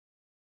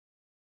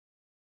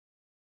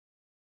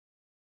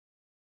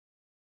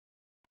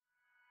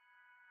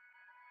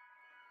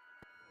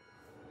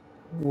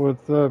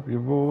What's up, your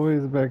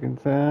boys back in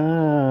town?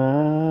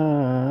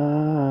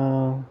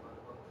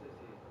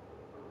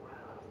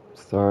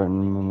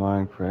 Starting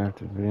my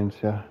Minecraft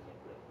adventure.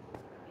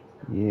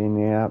 Yeah, in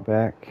the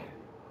outback.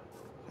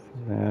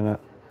 Savannah.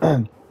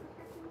 Don't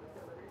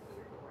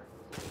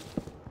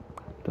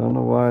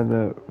know why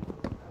that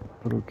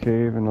little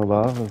cave in the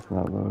lava's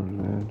not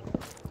loaded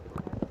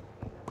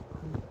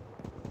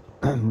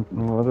in.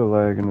 No other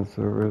lag in the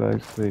server, it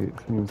actually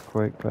seems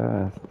quite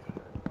fast.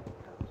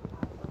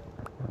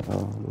 Oh,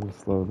 a little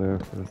slow there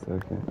for a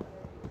second.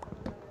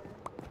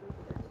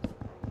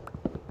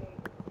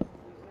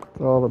 It's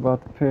all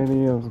about the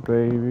pennies,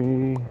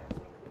 baby.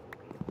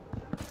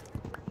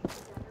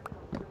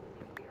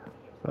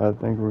 I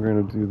think we're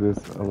gonna do this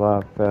a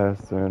lot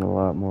faster and a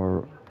lot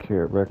more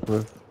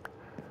reckless,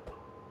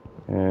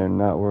 and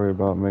not worry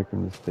about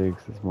making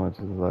mistakes as much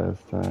as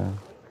last time.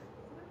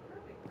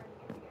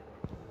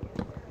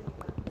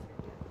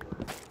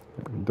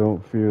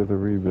 Don't fear the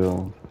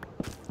rebuild.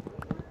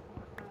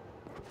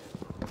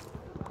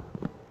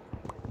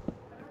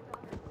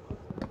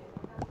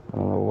 I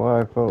don't know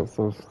why I felt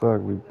so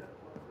stuck. We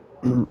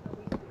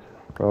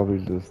probably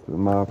just the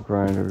mop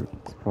grinder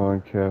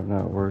spawn cap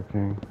not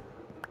working.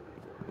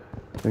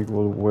 I think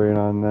we'll wait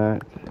on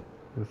that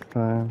this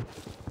time.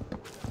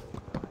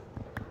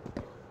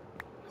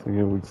 So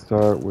again, we'd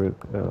start with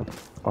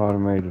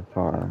automated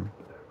farm.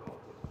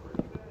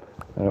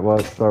 And it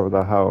was start with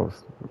a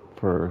house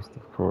first,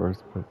 of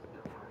course, but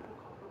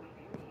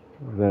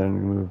then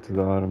move to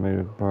the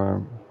automated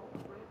farm.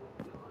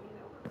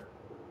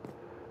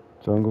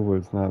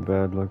 Junglewood's not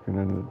bad looking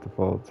in the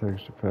default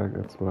texture pack.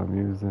 That's what I'm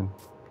using.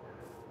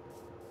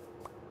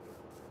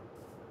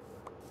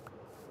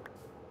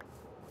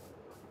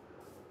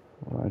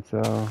 Watch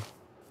out.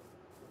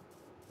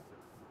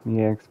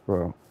 EX,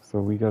 bro. So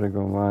we gotta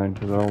go mine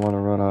because I don't want to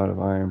run out of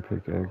iron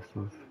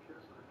pickaxes.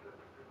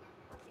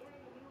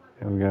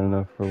 And we got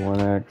enough for one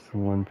axe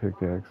and one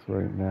pickaxe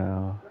right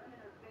now.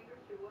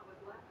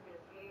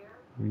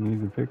 We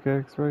need the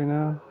pickaxe right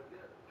now?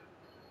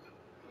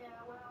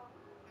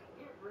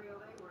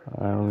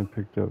 I only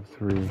picked up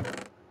 3.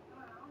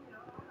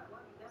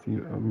 See,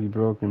 me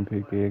broken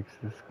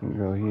pickaxes can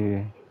go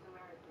here.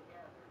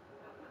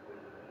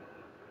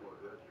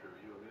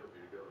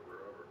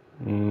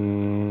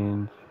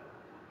 And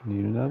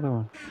need another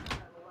one.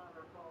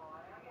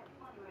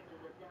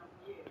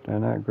 Did I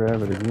not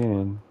grab it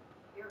again?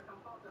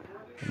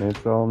 And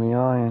it's all me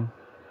iron.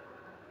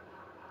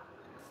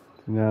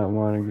 Do not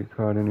want to get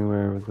caught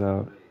anywhere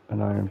without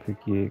an iron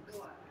pickaxe.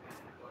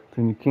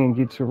 Then you can't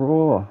get your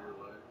raw.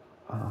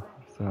 Oh,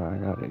 sorry,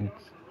 I got it.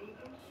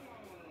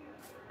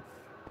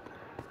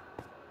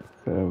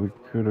 So we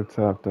could have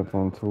topped up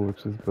on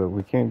torches, but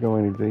we can't go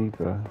any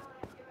deeper.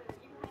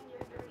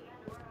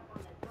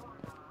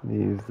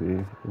 There's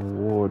the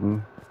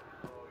warden.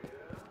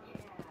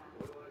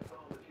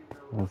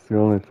 That's the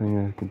only thing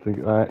I can think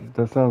of.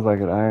 That sounds like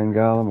an iron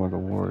golem or the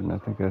warden. I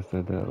think I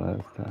said that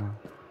last time.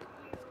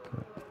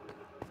 But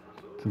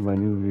to my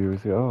new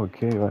viewers here, oh, a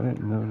cave. I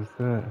didn't notice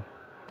that.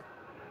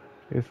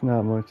 It's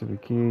not much of a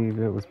cave.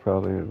 It was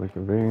probably like a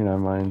vein I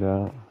mined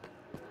out.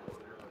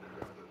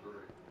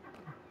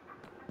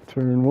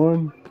 Turn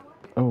 1.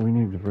 Oh, we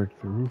need to break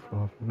the roof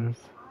off of this.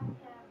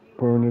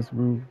 Burn this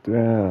roof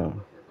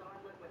down.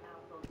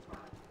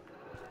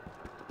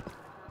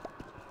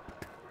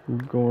 We're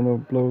gonna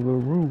blow the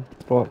roof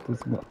off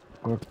this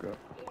motherfucker.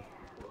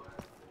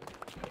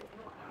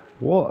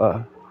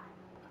 Water?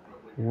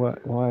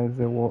 What? Why is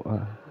there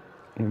water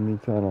in me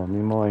tunnel, me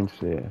mine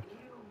shaft?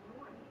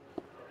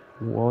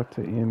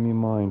 Water in me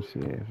mine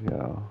shaft,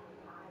 y'all.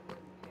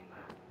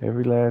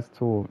 Every last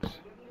torch,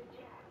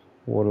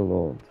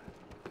 waterlogged,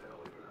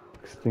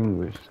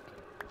 extinguished,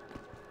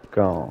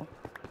 gone.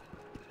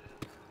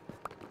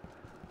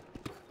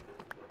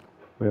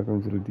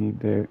 Welcome to the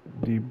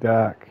deep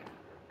dark.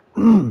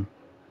 Still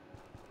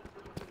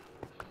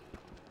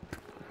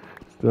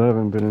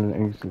haven't been in an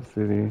ancient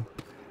city.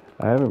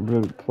 I haven't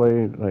really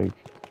played like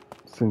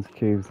since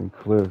Caves and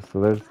Cliffs, so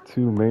that's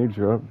 2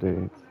 major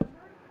updates.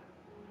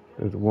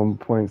 There's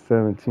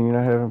 1.17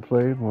 I haven't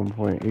played,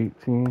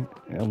 1.18,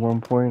 and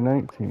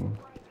 1.19.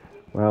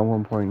 We're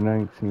on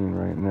 1.19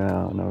 right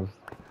now, and I was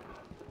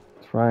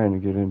trying to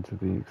get into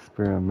the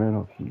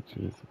experimental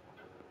features.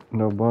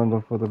 No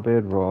bundle for the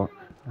bedrock,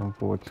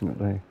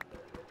 unfortunately.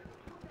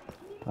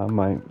 I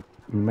might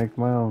make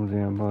my own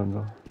damn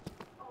bundle.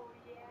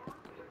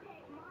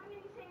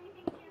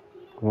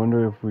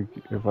 Wonder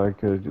if I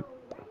could,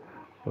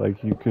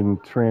 like, you can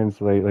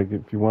translate, like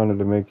if you wanted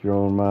to make your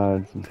own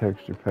mods and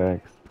texture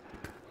packs,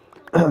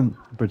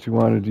 but you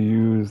wanted to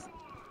use,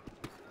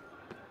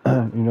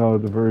 you know,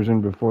 the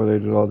version before they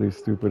did all these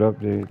stupid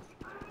updates,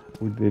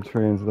 would they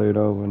translate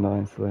over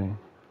nicely?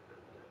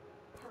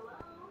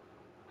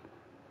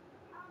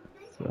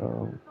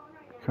 So,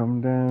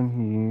 come down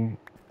here.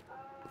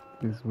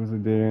 This was a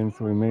dead end,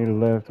 so we made a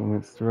left and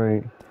went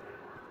straight.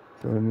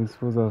 So, and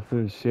this was our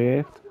first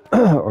shaft,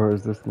 or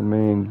is this the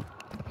main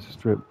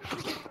strip?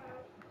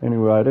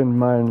 Anyway, I didn't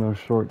mind those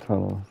short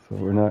tunnels, so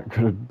we're not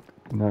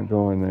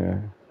going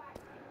there.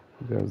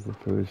 That was the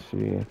first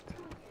shit.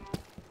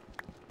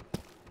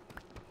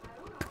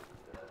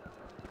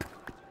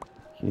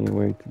 Can't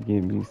wait to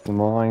get me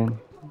some iron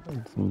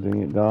and some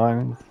dang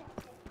diamonds.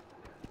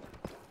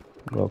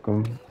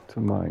 Welcome to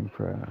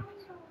Minecraft.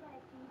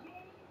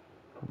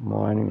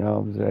 Mining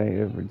all day,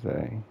 every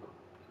day.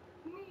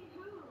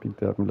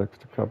 Picked up an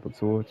extra couple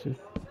torches.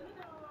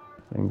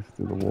 Thanks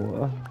to the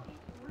water.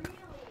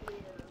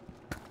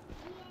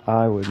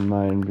 I wouldn't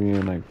mind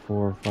being like 4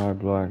 or 5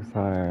 blocks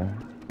higher.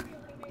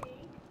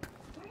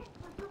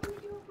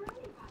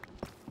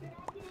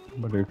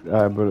 But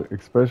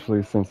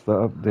especially since the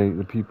update,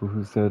 the people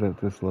who said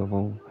at this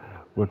level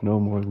would know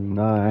more than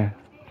I.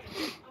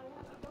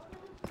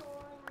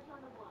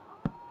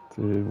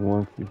 Did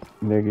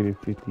negative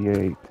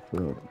 58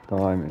 for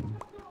diamond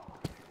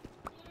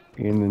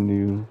in the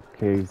new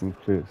caves and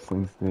cliffs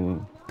since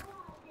then.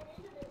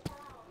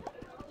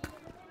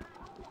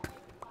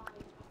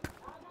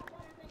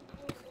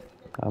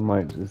 I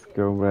might just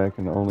go back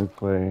and only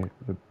play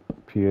the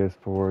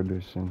PS4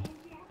 edition.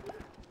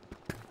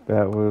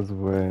 That was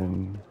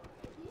when,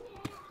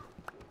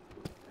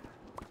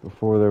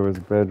 before there was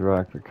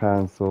Bedrock, the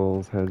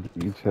consoles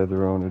each had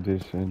their own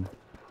edition,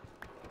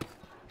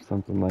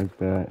 something like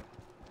that.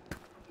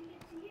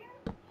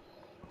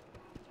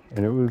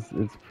 And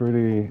it's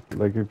pretty,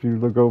 like if you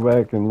go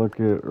back and look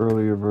at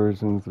earlier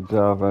versions of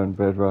Java and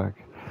Bedrock,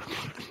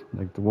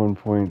 like the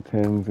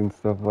 1.10s and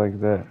stuff like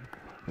that,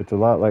 it's a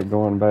lot like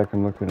going back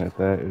and looking at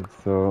that.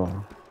 It's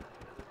so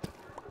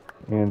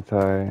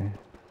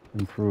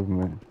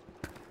anti-improvement.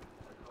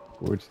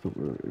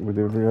 With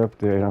every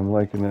update, I'm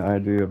liking the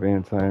idea of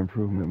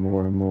anti-improvement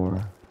more and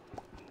more.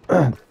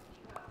 And,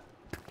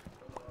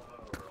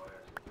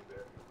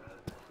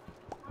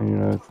 you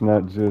know, it's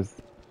not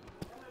just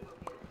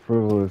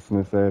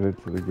frivolousness added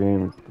to the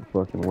game, it's the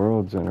fucking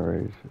world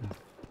generation.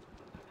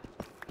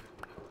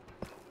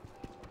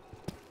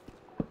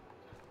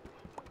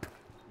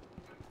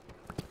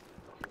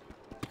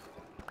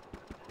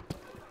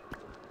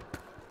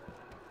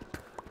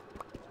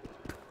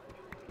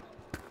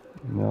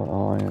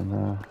 No iron,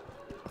 huh?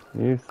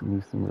 Yes,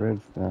 need some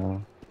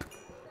redstone,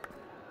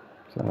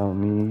 which I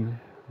don't need,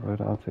 but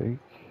I'll take.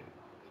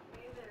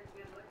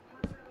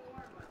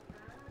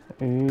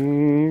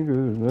 Hey,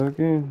 good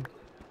looking.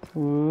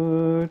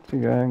 What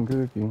you got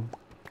cooking?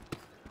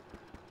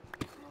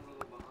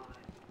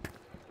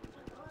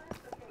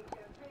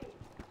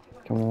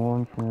 Come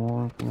on, come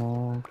on, come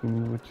on. Give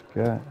me what you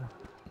got.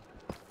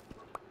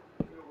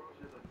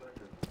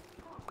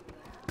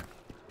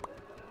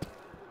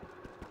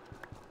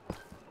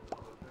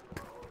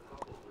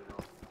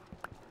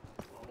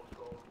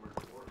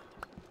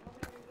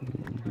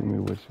 Give me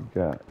what you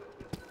got.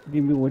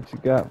 Give me what you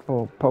got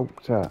for a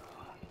pork chop.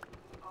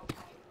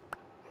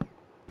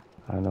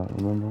 I don't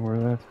remember where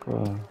that's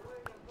from.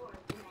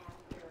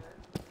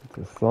 It's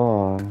a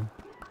song.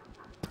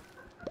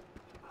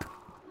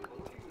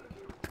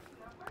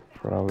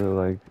 Probably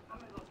like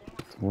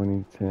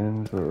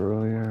 2010s or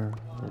earlier.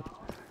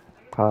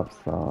 Pop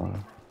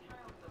song.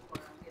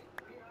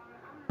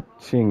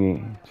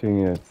 Chingy.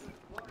 It's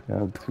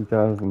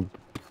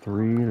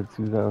 2003 to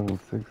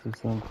 2006 or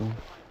something.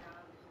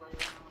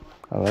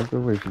 I like the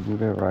way she do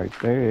that right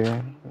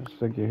there.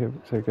 Shake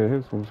her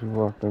hips when she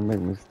walk there, make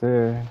me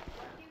stare.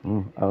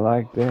 I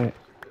like that.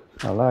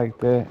 I like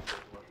that.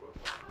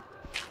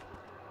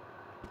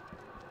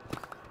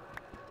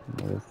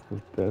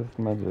 That's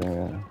my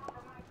jam.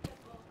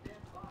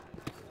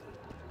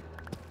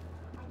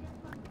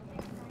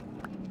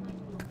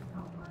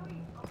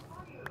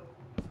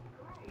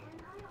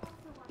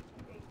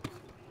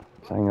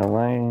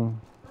 Chang-a-lang.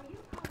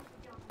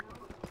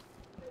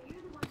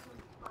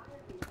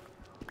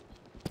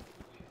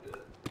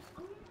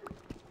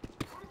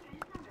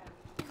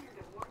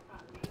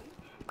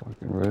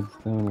 Fucking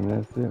redstone and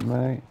that's it,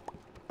 mate.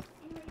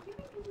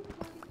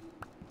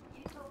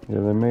 Yeah,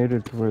 they made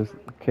it to where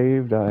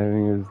cave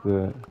diving is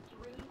the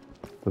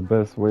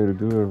best way to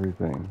do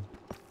everything.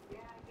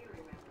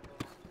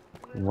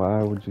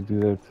 Why would you do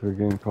that to a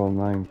game called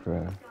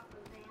Minecraft?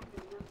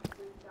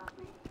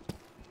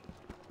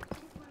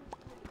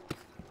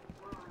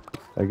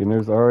 Like, and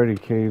there's already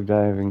cave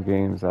diving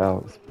games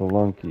out,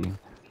 Spelunky,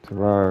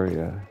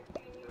 Terraria,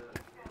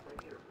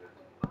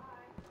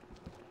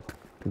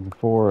 in the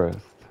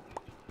forest.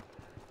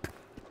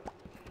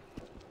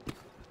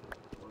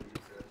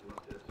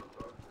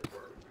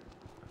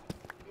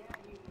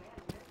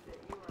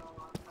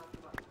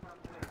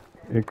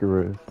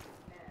 Icarus.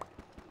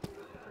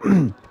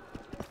 I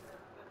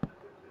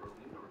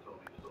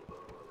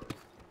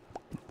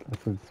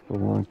said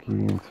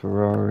Spelunky and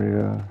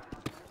Terraria.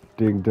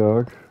 Dig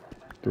Dug.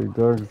 Dig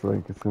Dug's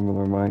like a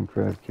similar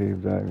Minecraft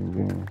cave diving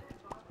game.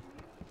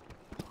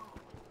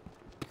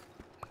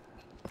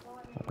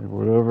 Like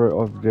whatever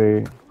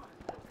update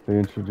they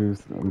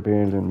introduced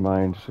abandoned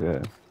mine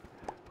shaft.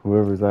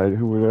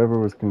 Whoever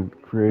was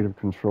creative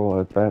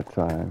control at that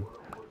time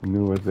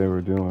knew what they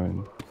were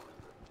doing.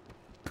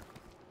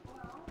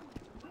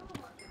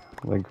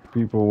 Like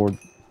people were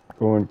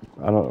going,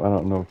 I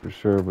don't know for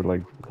sure, but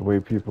like the way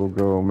people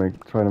go,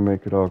 try to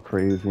make it all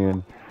crazy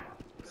and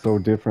so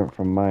different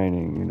from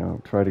mining, you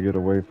know, try to get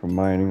away from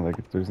mining, like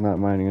if there's not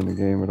mining in the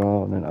game at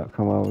all, and then I'll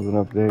come out with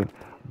an update,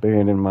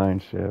 abandoned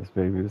mine shafts,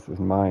 baby, this is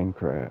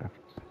Minecraft.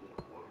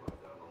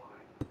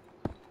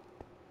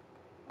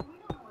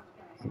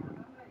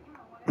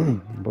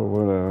 But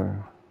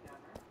whatever.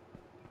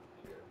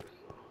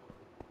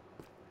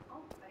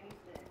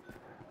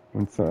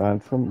 When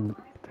something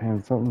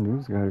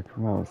new's gotta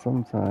come out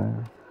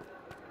sometime.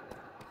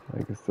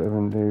 Like a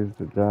 7 Days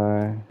to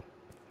Die.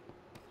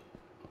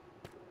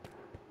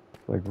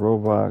 Like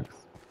Roblox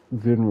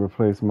didn't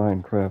replace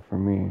Minecraft for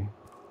me.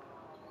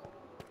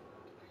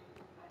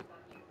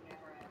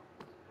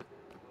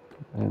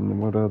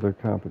 And what other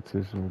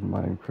competition with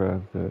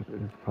Minecraft that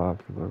is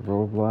popular?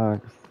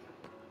 Roblox.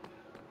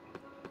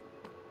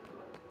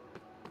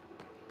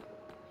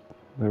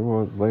 There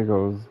was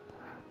Legos.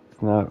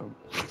 It's not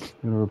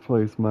gonna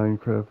replace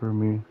Minecraft for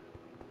me.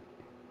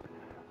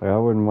 Like I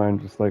wouldn't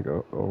mind just like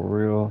a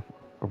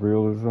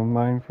realism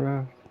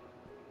Minecraft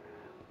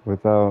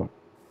without,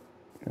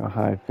 you know,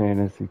 high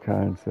fantasy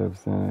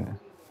concepts in it.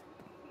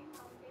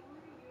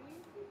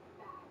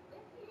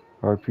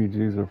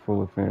 RPGs are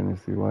full of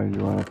fantasy. Why do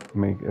you want to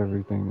make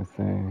everything the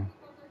same?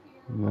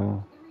 You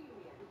know?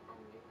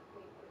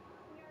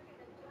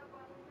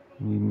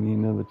 Need me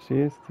another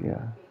chest?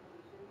 Yeah.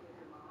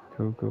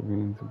 Cocoa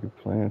beans we could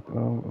plant.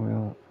 Oh,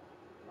 well.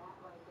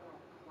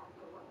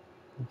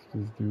 Let's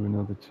just do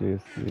another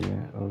chest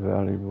here of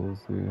valuables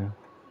here.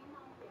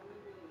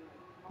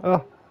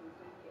 Oh!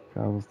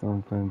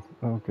 Cobblestone fence.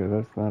 Okay,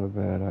 that's not a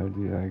bad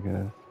idea, I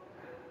guess.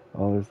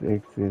 All this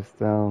excess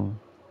stone.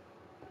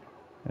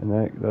 And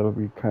that'll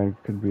be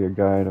could be a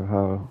guide of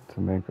how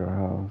to make our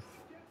house.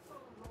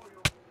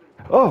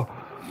 Oh!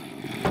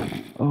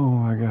 Oh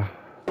my god.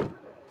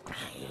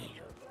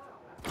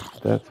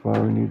 That's why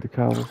we need the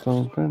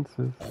cobblestone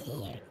fences.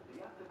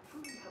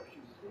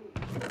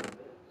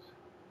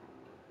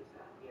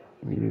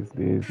 Here's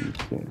Daisy's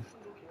chest.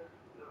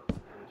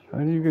 How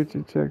do you get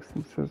your checks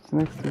and sets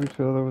next to each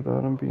other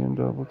without them being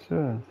double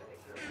chests?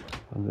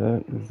 Well,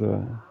 that is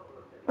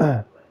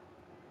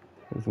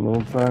it's an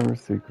old timer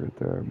secret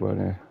there,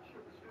 buddy.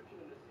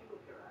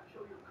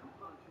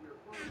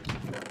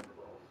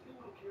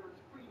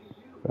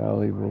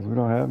 Valuables. We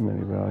don't have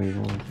many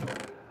valuables.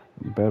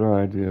 Better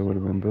idea would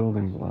have been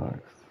building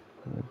blocks.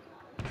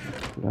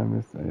 Did I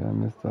miss? Yeah, I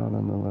missed out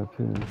on the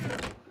lapis.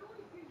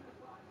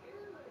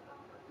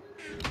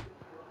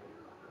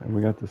 And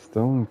we got the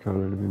stone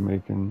cutter to be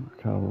making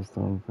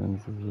cobblestone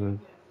fences with.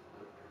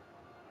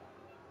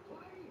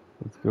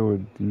 Let's go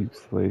with deep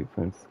slate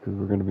fences because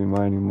we're going to be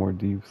mining more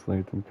deep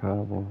slate than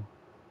cobble.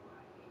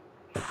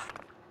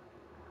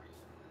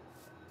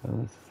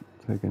 Let's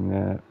take a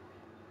nap.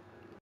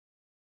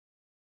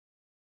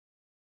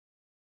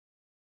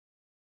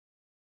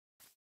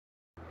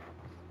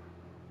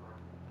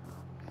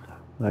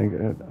 Like,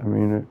 I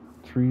mean,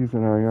 trees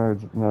in our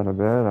yards is not a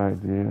bad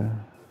idea.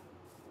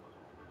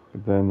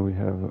 But then we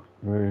have a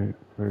very,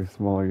 very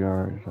small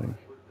yard. Like,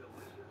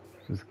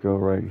 just go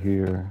right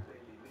here.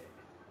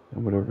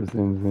 And whatever's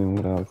in's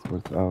in,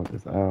 what's out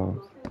is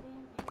out.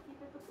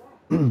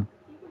 And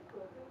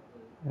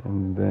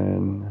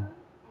then,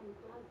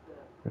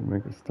 gonna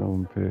make a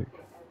stone pick.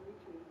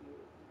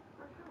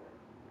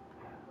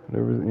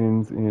 Whatever's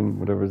in's in,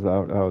 whatever's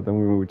out. Then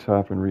when we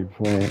chop and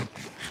replant,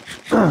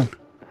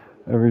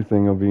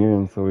 everything will be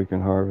in so we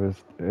can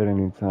harvest at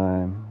any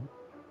time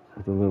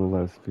with a little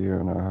less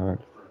fear in our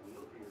hearts.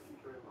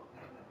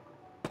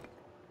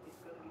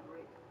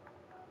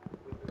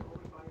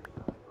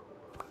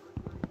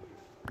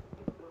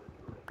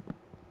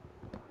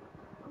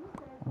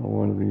 Oh,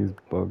 one of these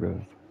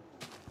buggers.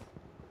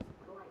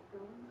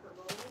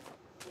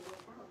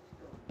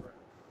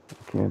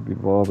 Can't be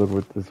bothered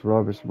with this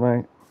rubbish,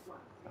 right?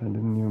 I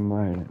didn't even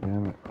mind it,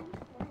 damn it.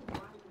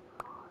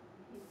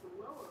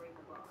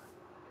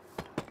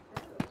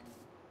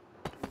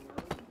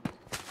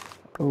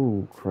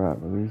 Oh crap,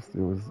 at least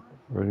it was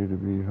ready to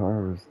be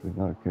harvested.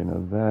 Okay,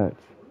 now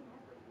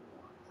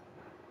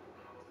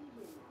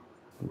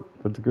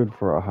that's good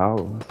for a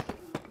house.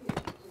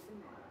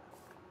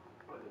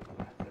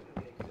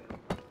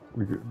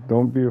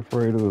 Don't be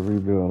afraid of the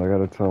rebuild. I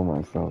gotta tell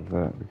myself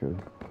that because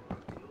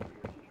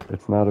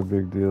it's not a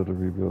big deal to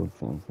rebuild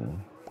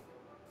something.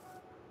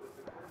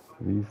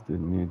 These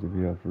didn't need to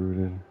be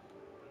uprooted.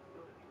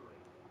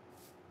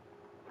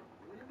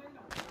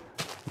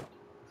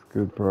 It's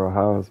good for a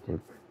house, but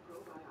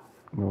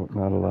no,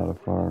 not a lot of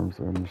farms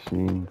or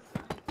machines.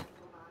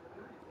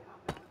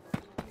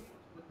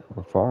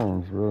 Or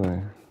farms,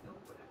 really.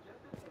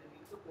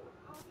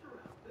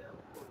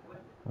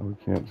 Oh, we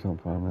can't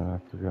jump on that, I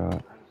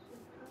forgot.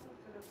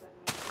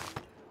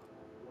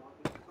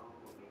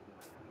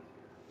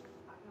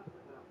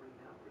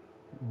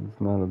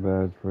 It's not a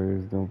bad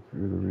phrase, don't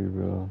do the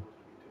rebuild.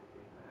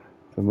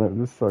 So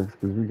this sucks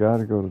because we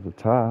gotta go to the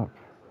top.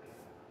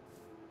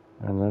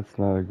 And that's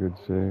not a good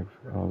shape.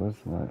 Oh,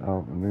 that's not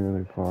out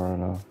nearly far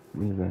enough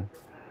either.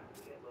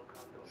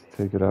 Just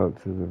take it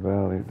out to the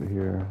valley to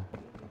here.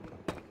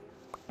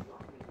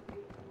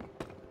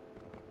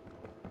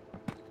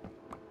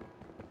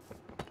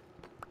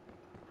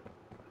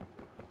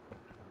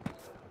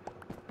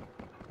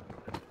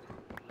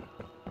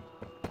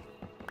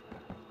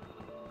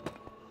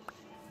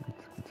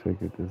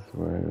 take it this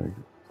way.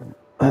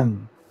 Like,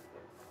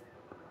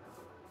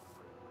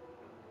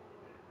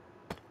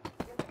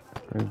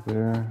 right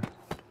there.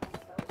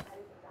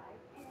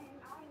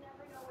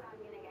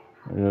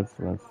 That's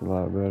a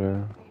lot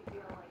better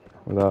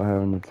without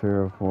having to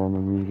terraform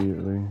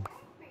immediately.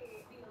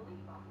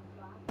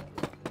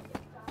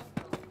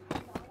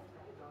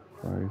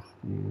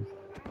 Feisties.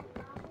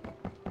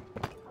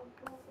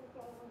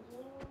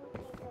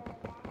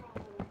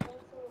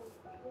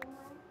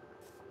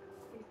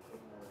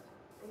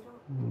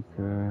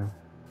 Okay.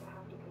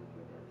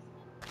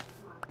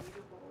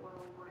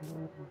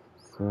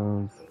 So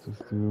let's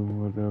just do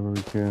whatever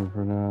we can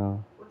for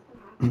now.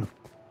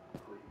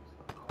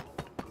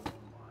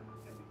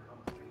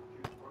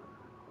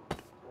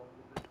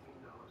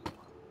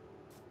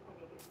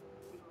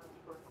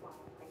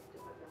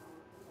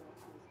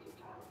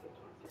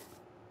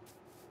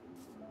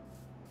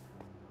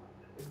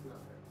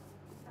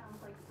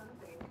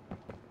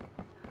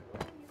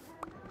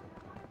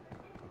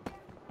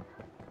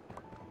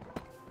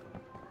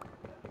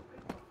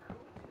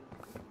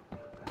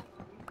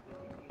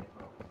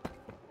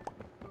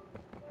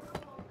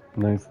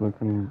 Nice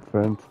looking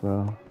fence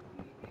though.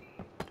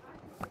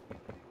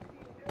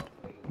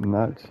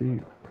 Not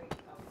cheap.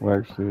 Well,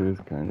 actually it is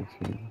kind of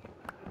cheap.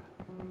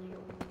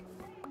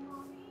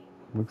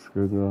 Looks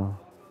good though.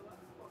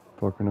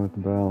 Fucking with the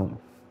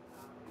balance.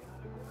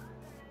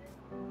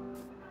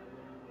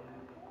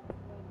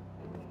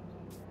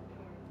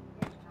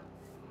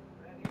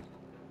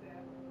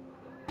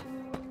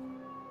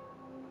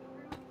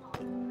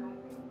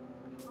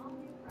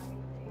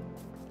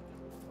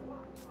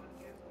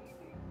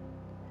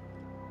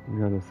 We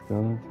got a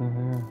skeleton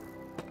here.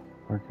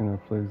 Where can I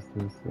place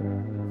this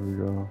there? There we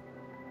go.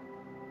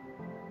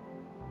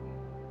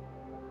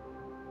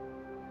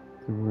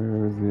 So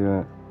where is he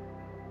at?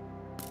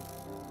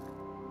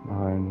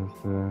 Behind us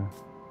there.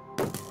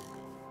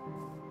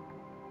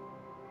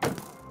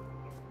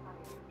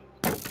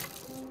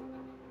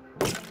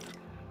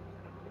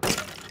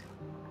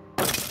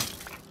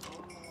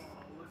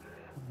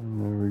 And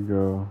there we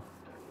go.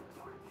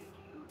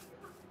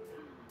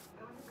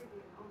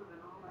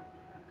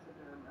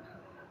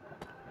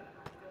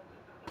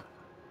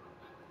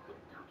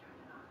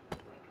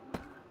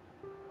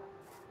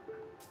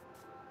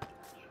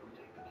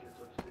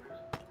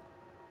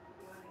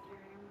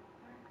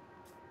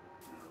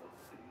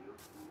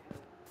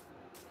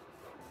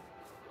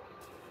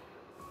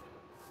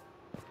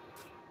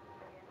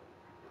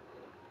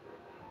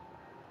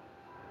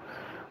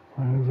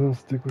 Might as well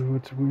stick with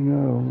what we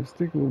know.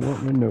 Stick with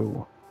what we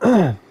know.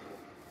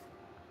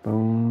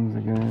 Bones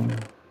again.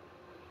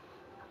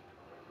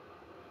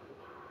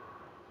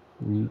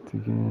 Wheat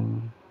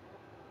again.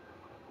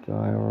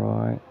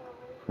 Diorite.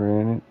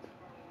 Granite.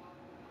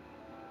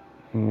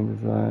 And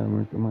as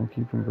am I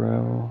keeping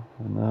gravel?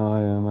 And now I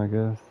am, I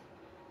guess.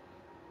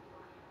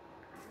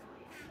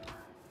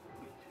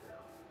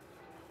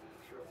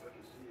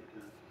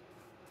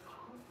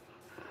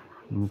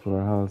 I'm gonna put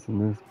our house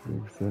in this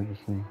big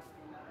section.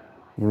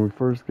 When we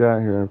first got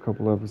here a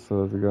couple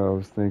episodes ago, I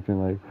was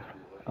thinking like,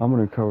 I'm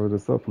gonna cover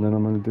this up and then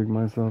I'm gonna dig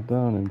myself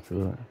down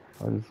into it.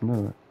 I just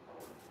know it.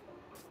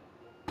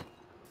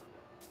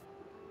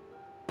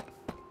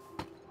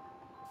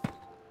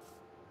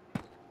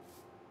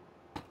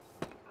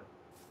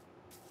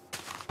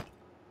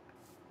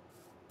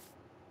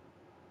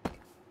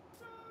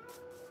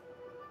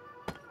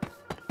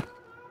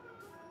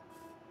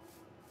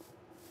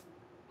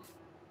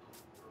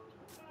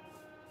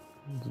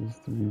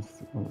 Just to be,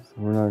 so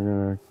we're not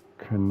gonna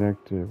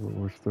connect it, but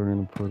we're still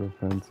gonna put a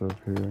fence up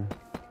here.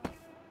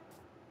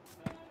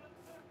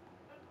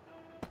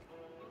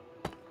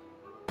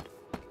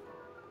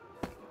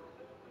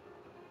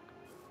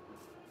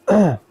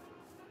 I'm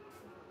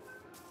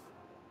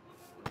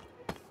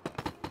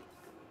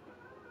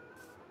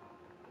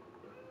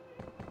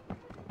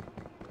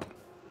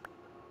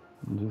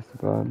just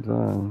about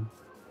done.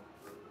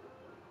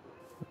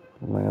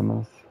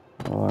 Llamas.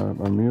 Oh,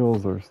 our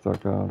mules are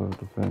stuck out of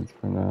the fence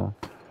for now.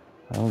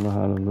 I don't know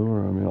how to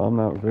lure them. I'm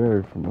not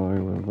very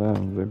familiar with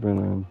them. They've been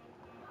in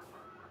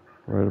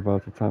right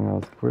about the time I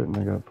was quitting.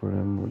 They got put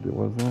in,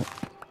 wasn't it?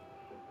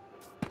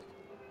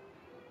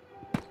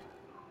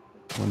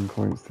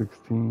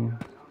 1.16.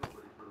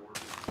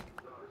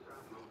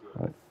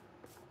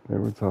 They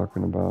were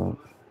talking about.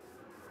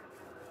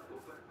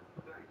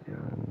 Yeah,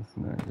 that's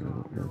not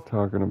good. They were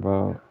talking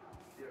about.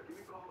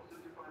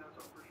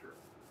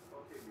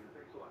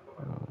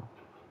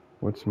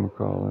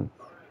 Whatchamacallit.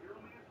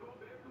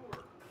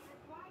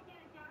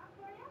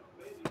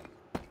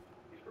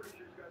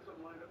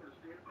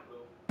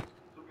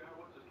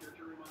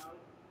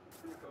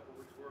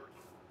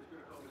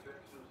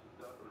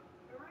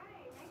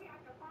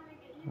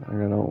 I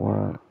don't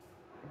want to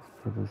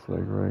put this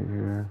like right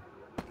here.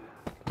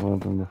 I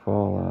want them to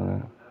fall on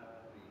it.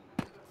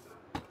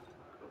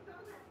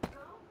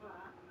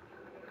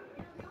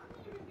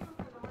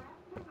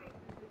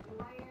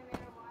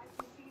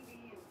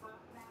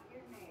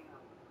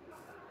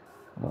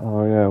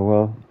 Oh yeah,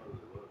 well,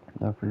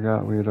 I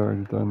forgot we had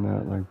already done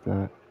that like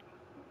that.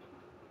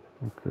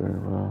 Okay,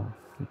 well,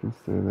 you can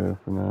stay there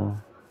for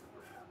now.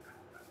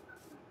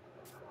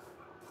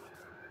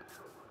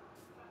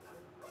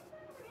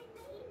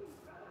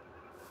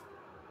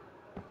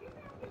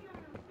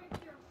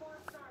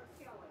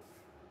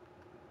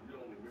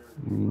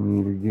 You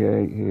need a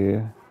gate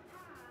here.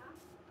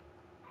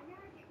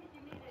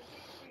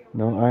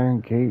 No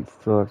iron gates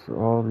still after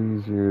all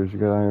these years. You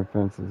got iron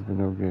fences but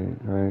no gate,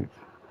 right?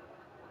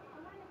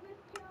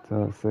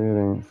 So say it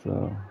ain't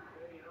so.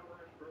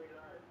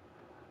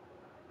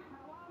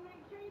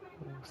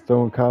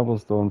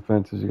 Cobblestone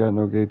fences. You got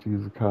no gate to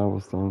use the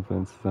cobblestone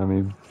fences. I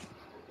mean,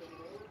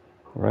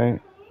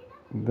 right?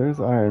 There's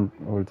iron.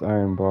 Oh, it's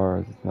iron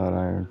bars. It's not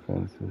iron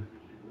fences.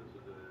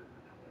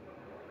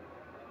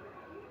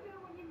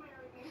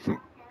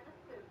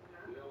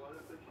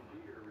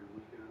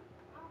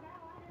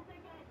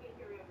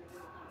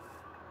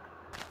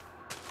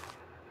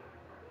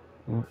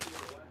 Oh,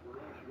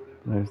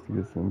 nice to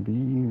get some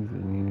bees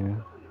in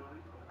here.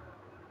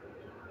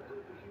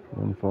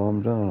 One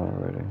farm done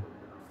already.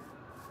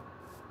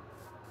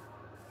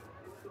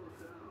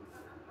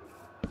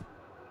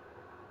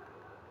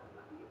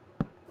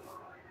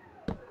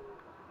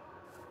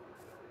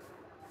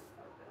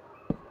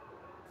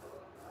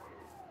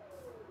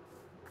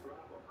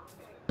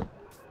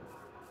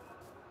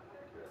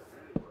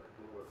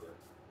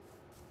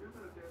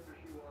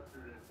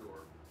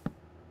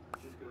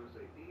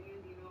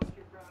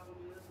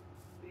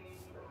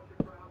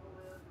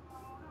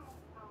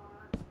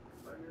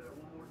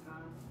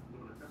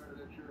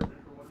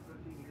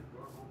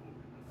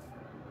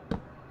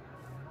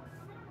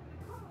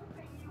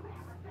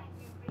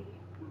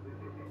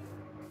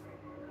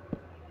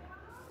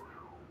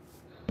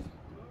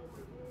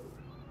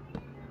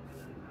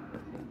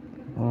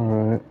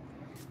 Alright.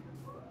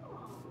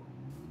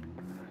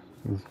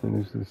 Let's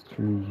finish this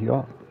tree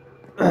here.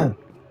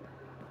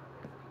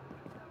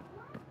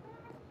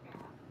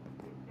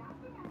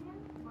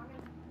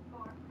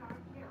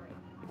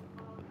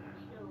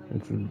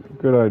 It's a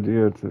good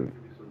idea to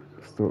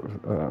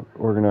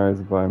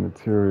organize by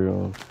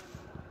materials,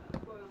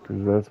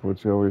 because that's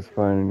what you always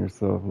find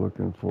yourself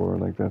looking for.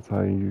 Like, that's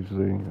how you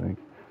usually, like,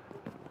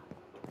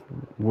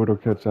 wood will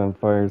catch on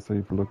fire, so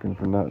you're looking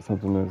for not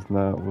something that's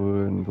not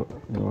wood, and you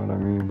know what I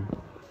mean?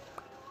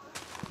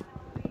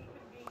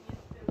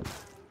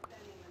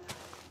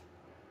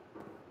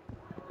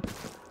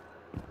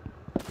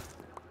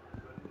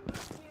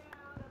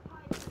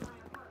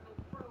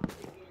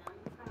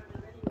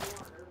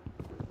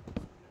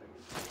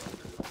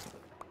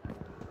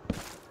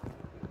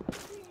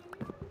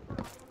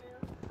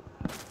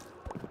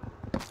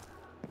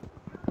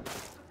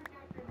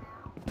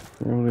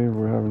 I can't believe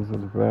we're having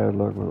such bad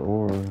luck with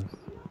ores.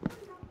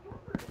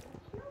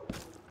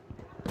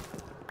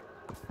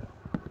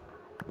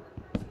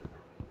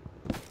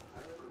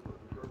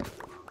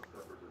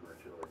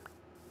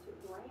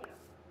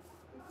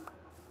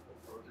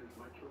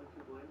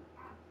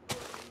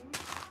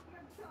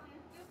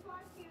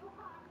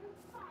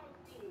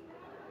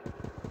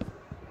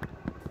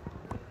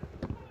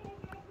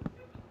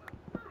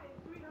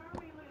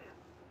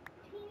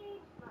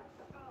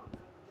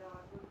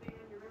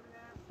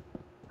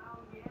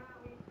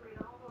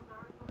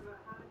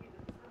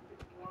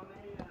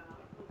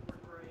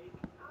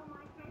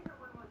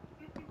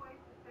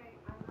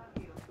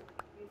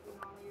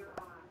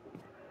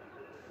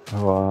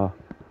 Oh,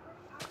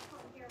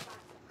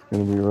 it's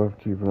gonna be rough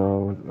keeping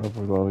up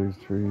with all these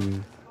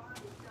trees.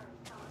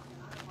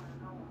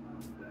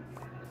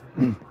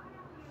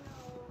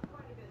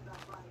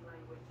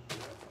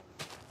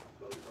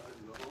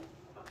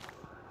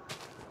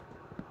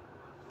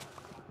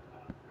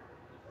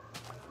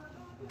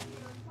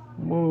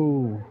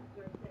 Whoa!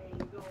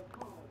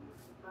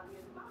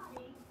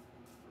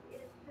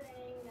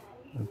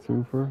 A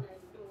twofer?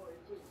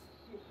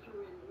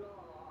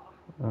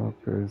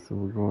 Okay, so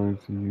we're going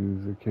to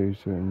use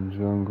acacia and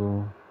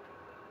jungle.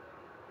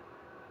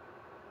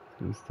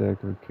 So a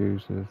stack of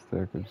acacia, a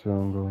stack of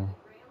jungle.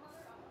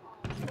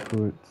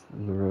 Put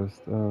the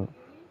rest up.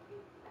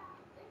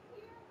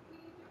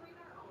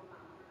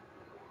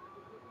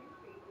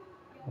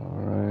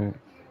 Alright.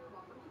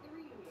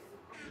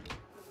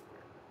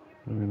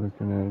 What are we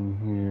looking at in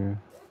here?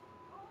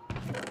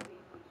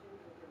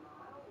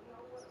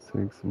 Let's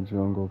take some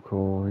jungle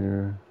coal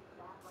here.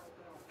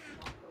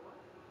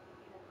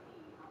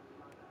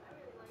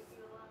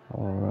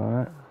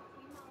 Alright.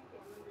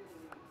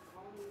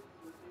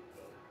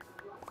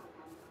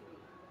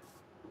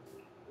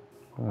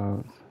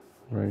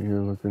 Right here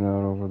looking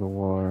out over the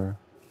water.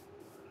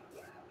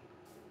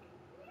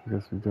 I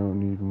guess we don't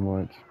need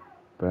much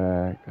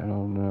back. I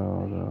don't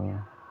know though.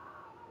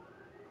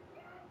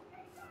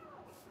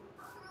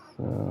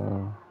 So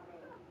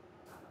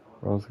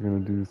we're also gonna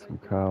do some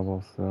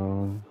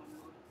cobblestone.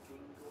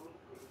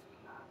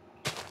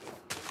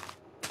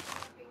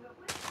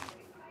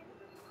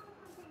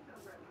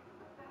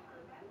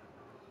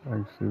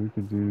 Actually, we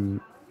could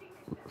do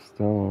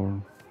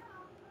stone.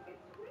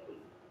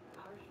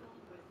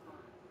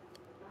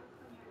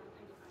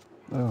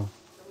 Oh.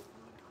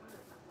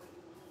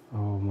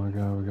 Oh, my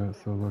god, we got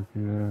so lucky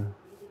there.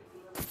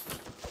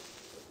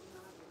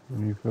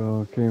 When he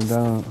came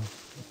down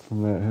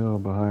from that hill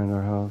behind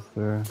our house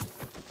there.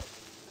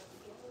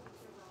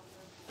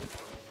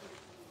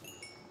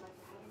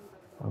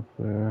 Up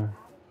there.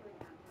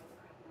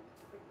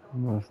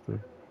 Must have.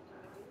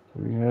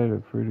 We had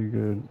it pretty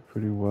good,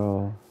 pretty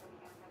well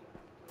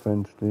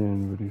fenced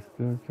in, but he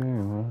still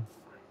came,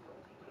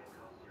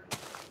 huh?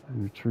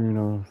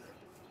 Neutrinos.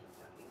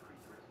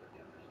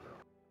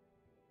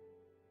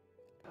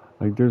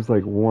 Like there's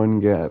like one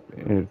gap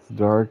and it's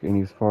dark and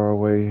he's far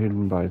away,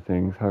 hidden by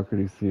things. How could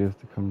he see us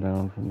to come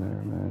down from there,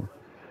 man?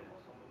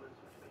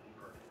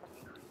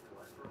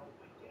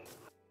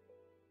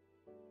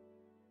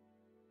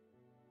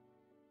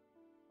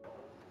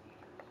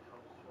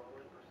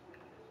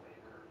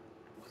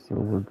 So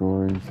we're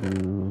going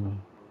to...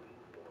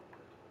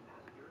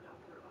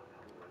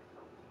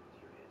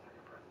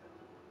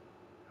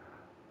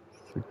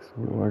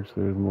 Well,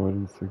 actually there's more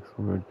than 6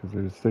 wood, because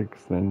there's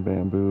 6, then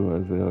bamboo,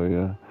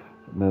 azalea,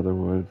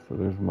 netherwood, so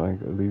there's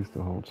like at least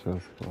a whole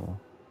chest full.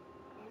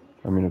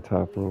 I mean a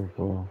top row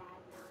full.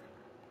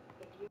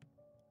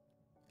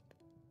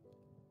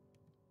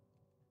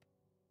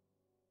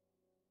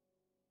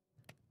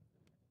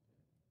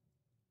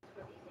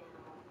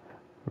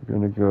 We're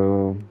gonna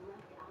go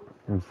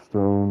with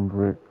stone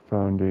brick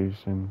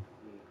foundation.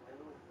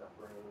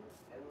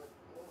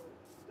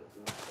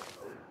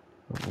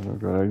 Oh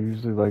god, I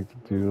usually like to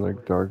do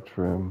like dark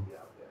trim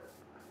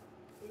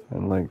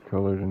and light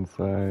colored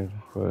inside,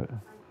 but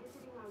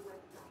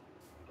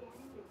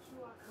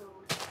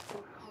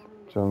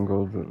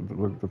jungle,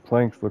 the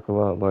planks look a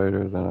lot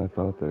lighter than I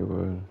thought they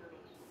would.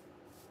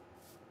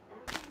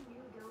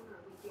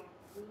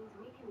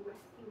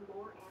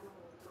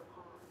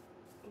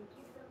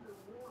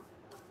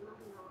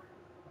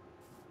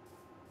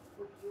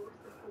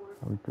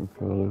 We can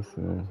fill this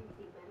in.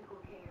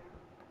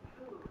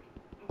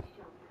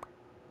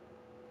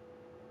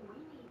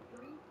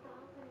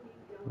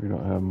 We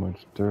don't have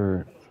much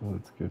dirt, so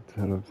let's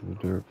head up to the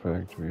dirt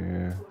factory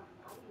here.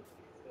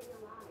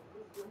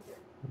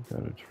 We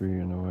got a tree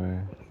in the way.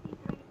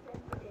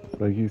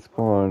 It's like he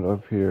spawned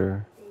up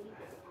here,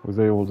 was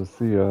able to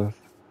see us,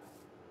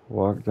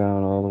 walk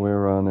down all the way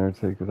around there,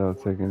 take it out,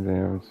 taking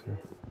damage.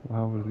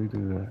 How would he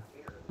do that?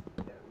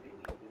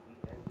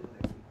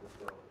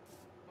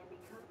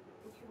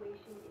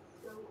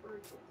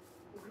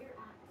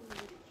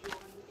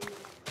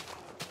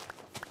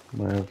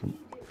 Might have to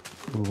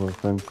move our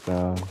fence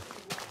down.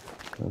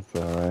 That's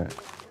alright.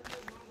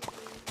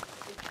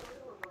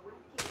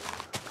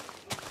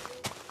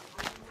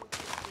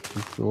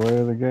 It's the way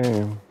of the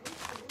game.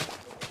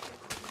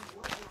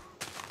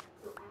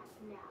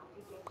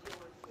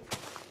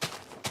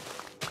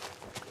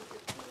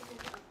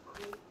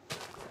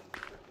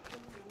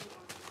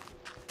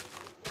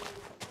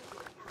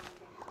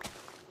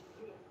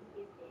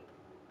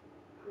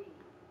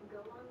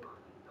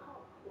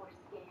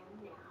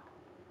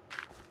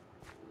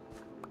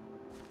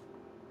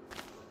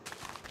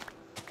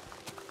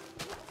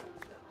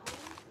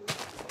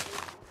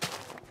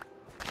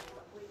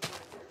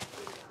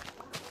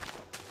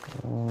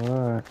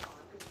 Alright.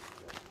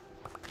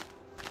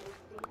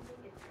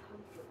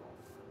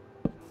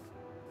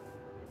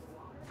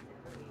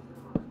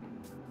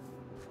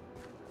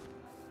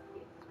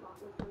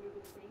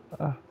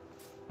 Ah.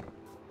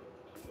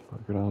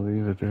 Look at all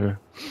these there.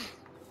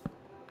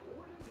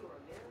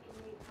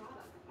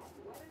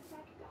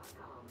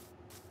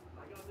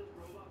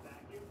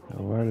 Now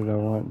why did I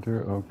want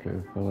dirt? Okay,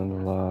 fill in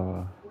the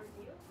lava.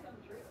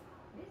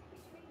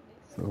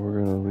 So we're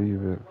gonna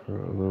leave it for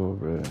a little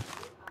bit.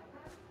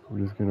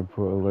 We're just gonna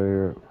put a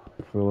layer,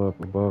 fill up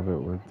above it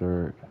with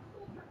dirt.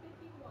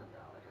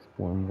 Just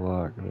one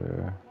block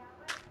there.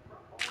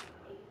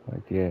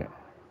 Like that.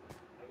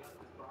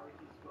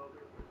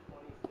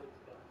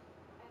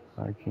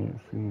 I can't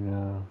see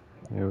now.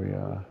 Here we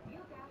are.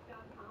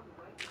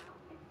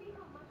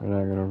 We're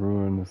not gonna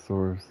ruin the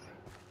source.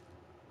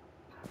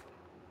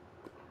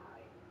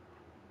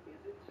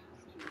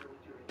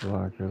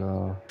 Block it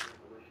off.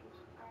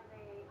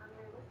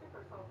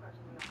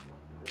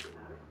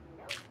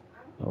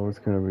 Oh, it's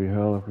gonna be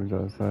hell if we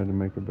decide to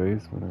make a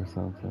basement or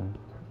something.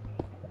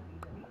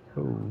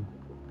 Oh.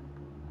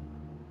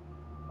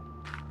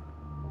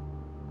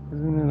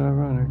 Isn't it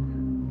ironic?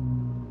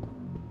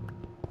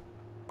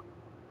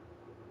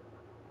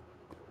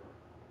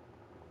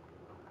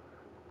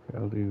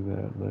 I'll leave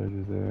that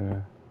ledge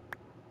there.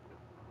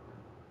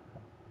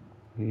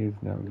 He is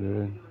not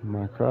good. Am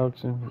I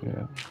crouching?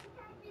 Yeah.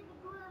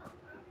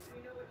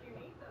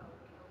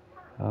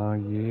 Oh,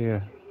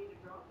 yeah.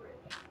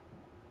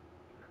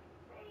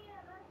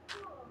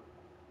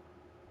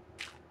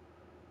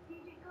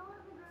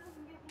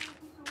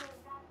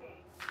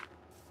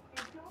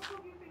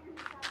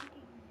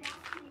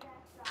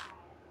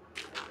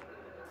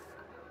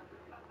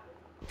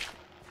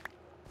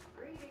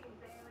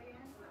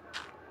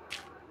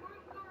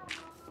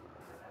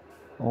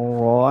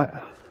 Alright.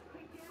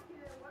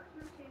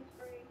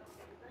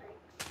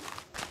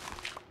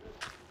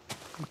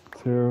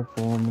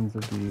 Terraforming the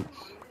beach.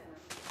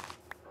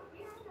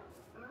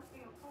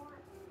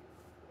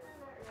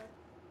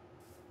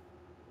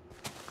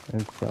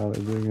 That's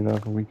probably big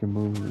enough and we can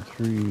move the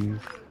trees.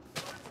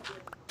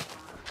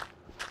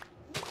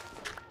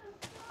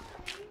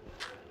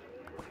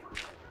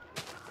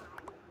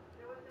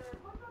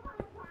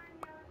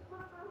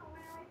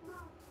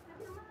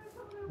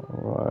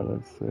 Alright,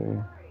 let's see.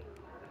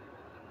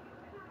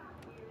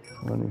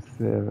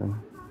 27.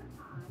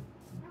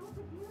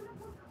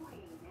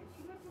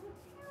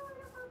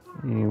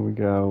 And we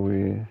go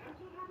with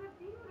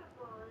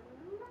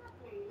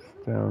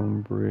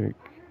stone brick.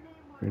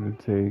 It'll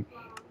take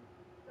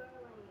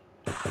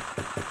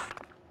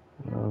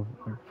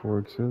like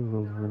 4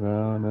 chisels for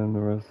now, and then the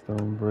rest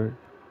stone brick.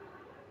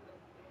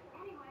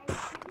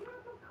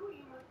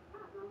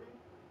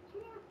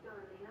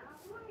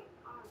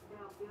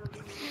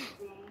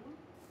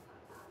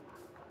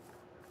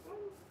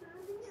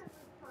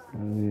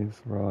 And these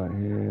right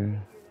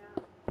here.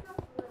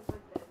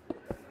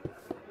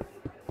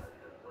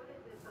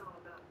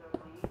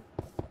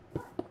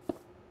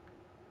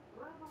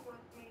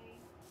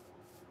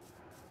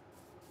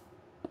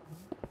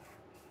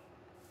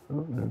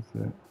 Oh, that's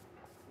it.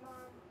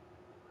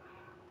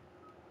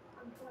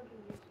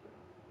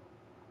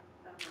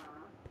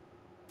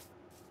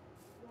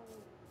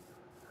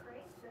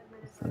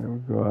 So we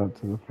go out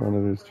to the front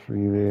of this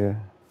tree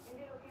there.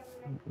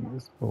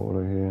 This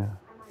border here.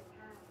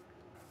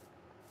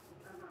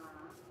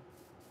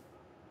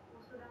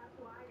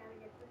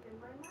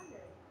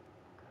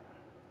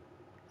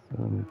 So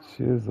the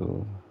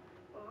chisel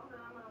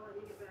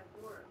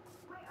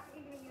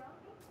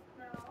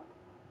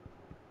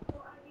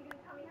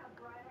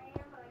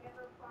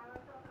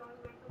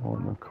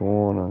on the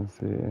corners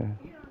here.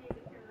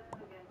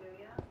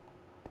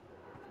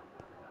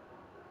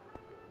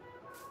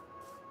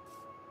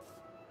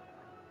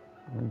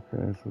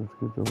 Okay, so let's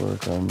get to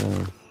work on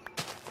this.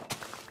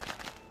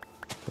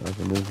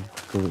 Dropping this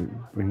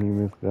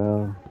behemoth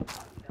down.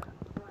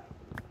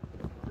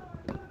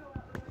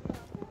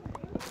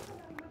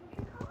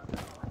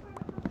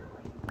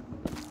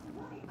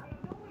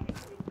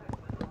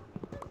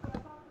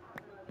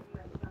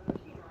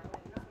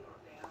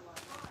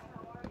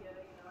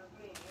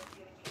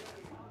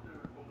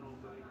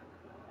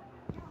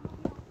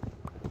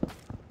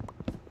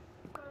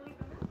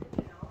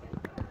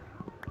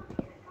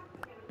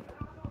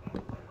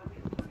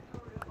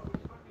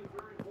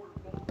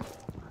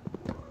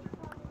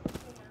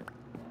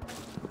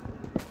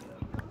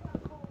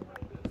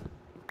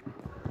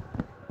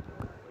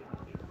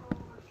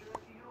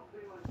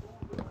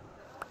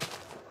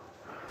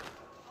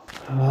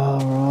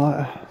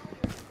 Alright.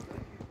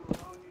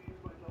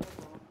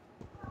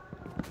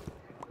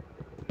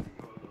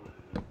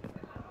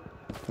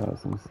 Got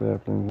some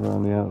saplings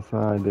around the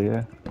outside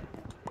there.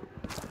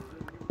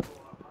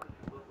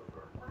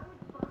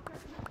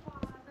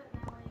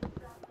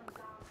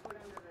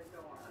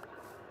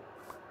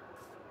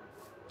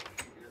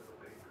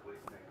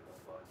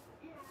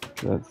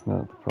 That's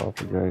not the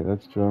proper gate.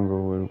 That's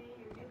jungle. We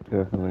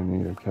definitely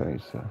need a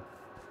acacia.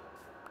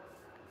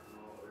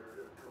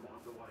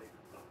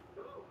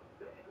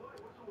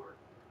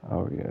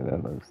 Oh yeah,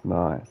 that looks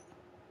nice.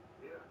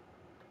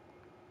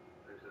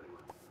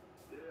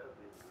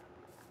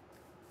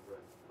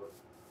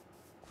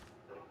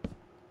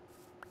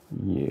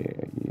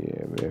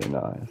 Yeah, very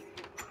nice.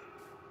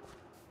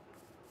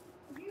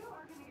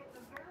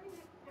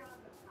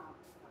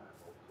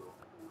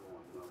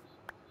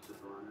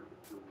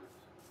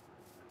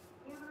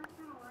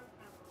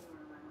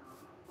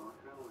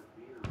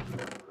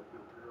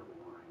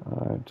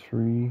 Alright,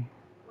 tree.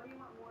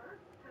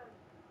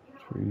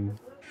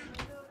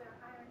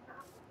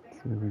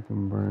 See if we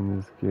can burn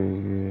this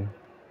gate here.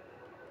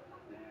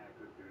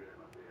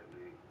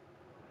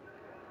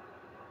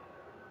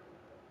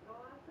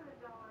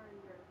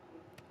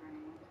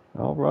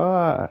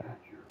 Alright.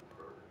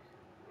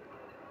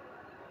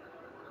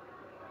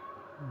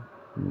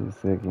 Give me a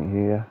second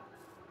here.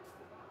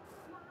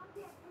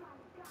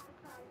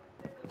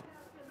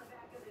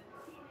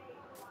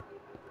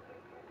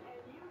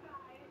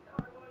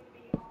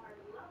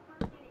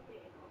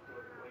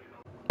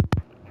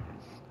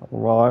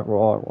 Right.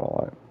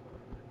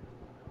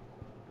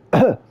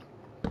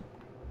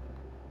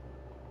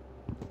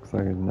 Looks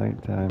like it's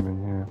nighttime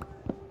in here.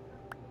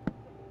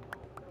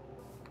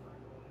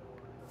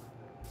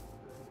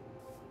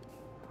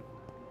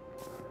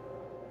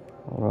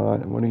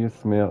 Alright, what are you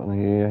smelting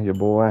here, your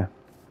boy?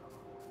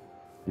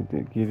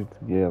 Get it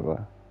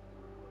together.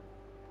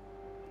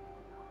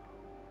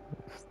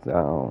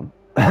 Stone.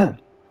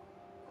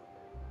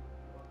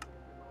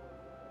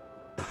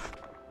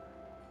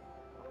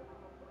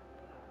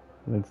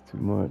 That's too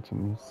much,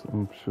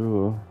 I'm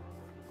sure.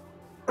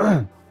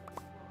 I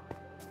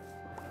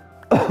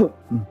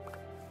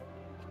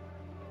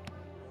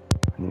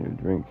need a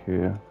drink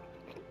here.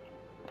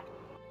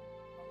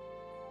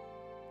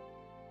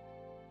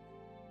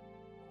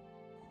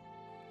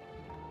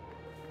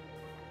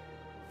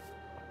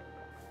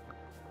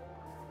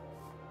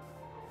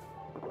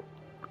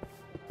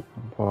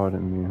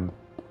 Pardon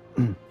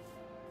me.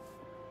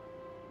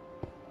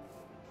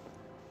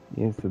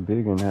 Yeah, it's a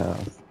big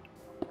house.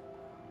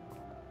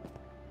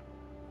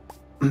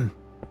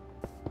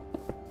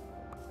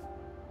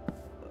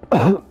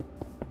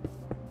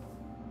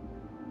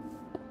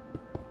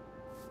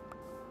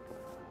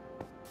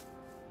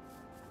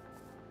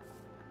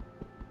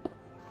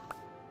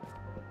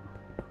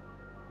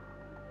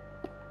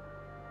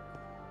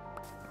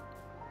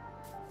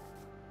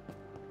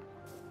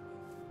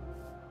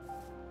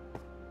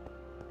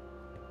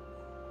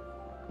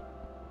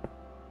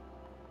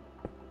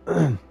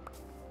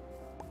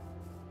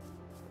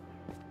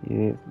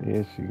 Yeah,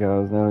 there she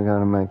goes. Now we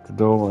gotta make the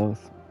doors.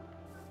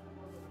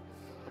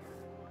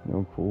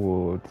 No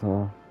boards,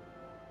 huh?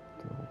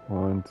 So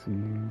 1,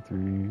 2,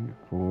 3,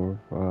 4,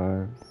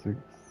 5, 6,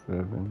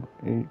 7,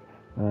 8,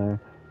 9,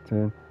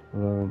 10,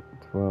 11,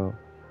 12.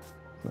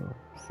 So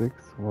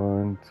 6,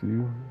 1,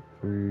 2,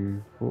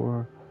 3,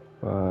 4,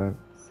 5,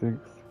 6.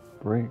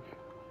 Break.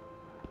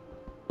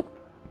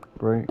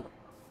 Break.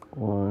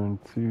 1,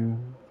 2,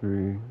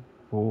 3,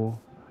 4.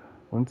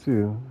 1,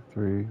 2,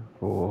 3,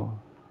 4,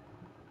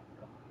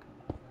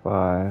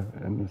 5,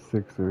 and the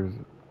sixers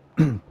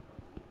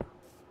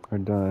are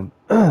done.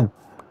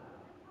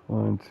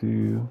 1,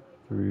 2,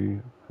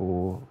 3,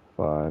 4,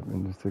 5,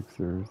 and the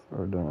sixers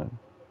are done.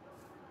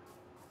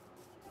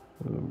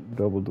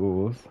 Double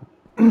doors.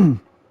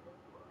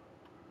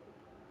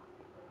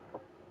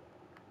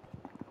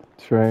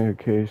 Tray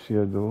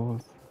acacia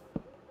doors.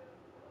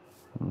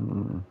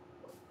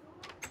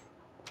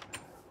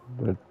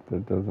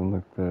 That doesn't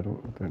look that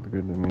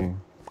good to me.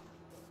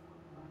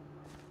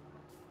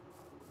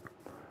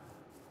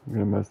 I'm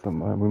gonna mess up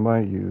mine. We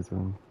might use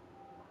them.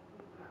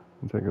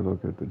 Take a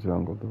look at the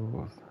jungle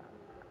doors.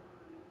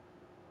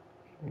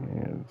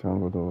 Yeah, the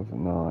jungle doors are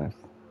nice.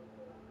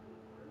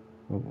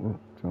 Oh,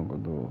 jungle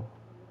door.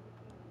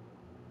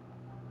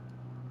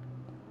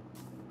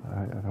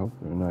 I hope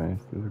they're nice.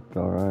 They look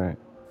alright.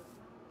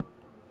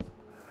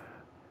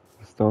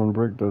 The stone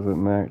brick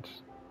doesn't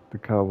match the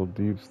cobbled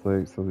deep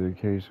slate, so the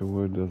acacia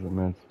wood doesn't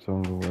match the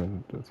jungle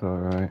wood. That's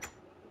alright.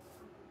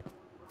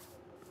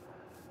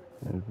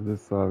 And for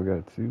this side, we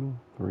got 2,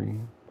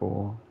 3,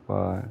 4,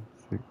 5,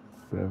 6,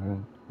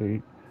 7,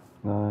 8,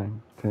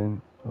 9,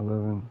 10,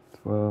 11,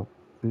 12,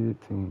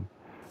 13.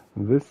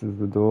 This is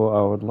the door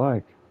I would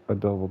like, a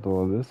double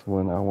door. This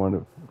one I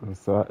want a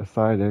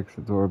side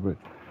exit door, but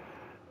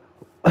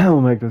we'll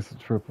make this a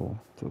triple.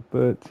 So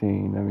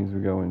 13, that means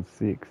we go in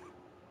 6,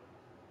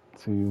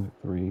 2,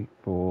 3,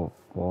 4,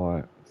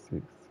 5,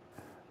 6.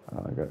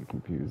 I got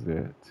confused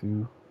there.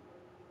 2,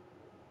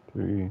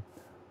 3,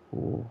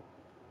 4,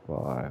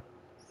 5,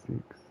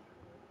 6.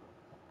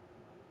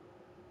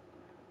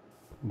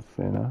 And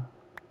center,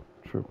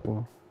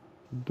 triple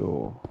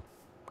door.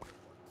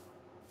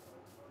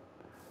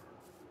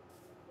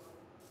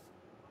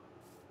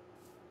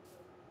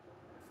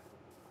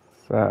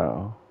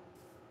 So,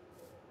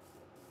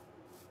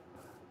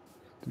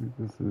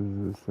 this is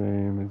the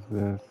same as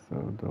this, so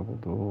double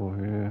door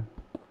here.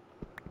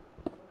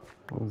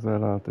 What was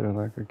that out there,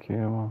 like a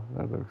camel?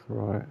 That looks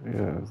right.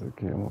 Yeah, it's a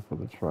camel for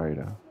the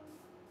trader.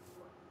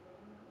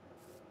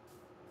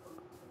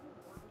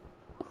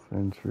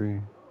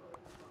 Sentry.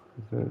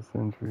 Is that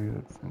sentry?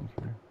 That's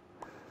sentry.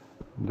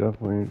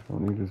 Definitely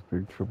don't need this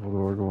big triple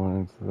door going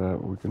into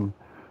that. We can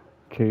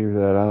cave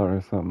that out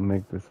or something,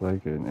 make this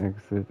like an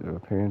exit, a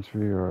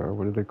pantry, or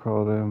what do they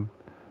call them?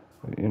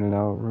 An in and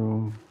out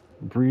room,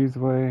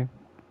 breezeway,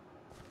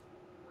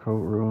 coat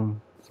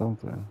room,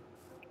 something.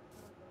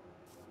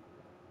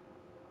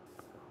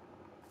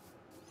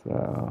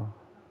 So,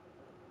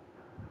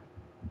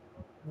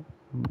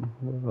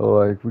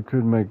 like, we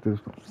could make this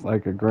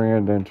like a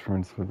grand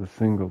entrance for the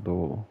single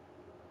door.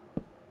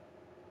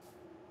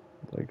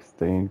 Like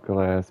stained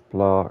glass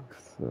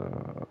blocks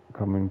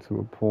coming to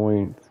a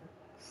point,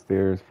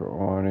 stairs for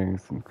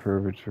awnings and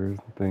curvatures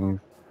and things.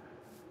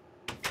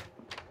 I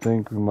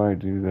think we might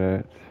do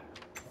that.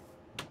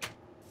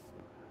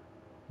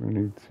 We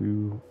need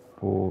 2,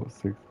 4,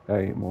 6,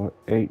 8 more,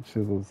 8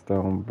 chiseled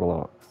stone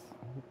blocks.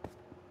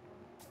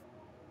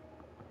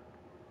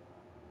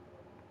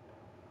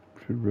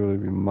 Should really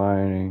be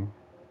mining.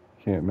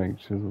 Can't make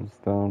chiseled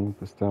stone with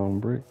the stone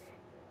brick.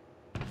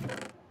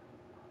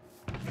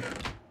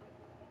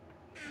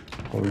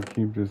 Or we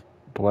keep just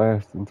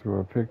blasting through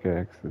our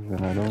pickaxes, and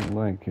I don't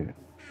like it.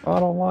 I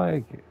don't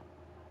like it.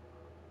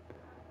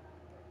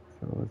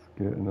 So let's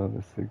get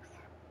another 6.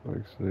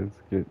 Actually,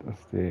 let's get a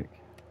stick.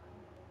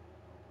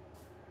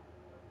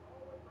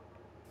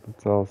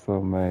 Let's also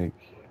make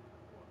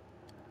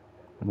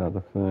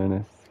another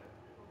furnace.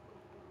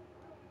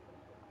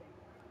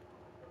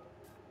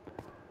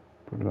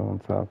 Put it on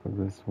top of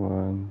this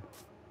one.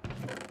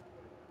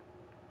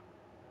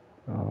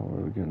 Oh,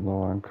 we're getting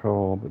low on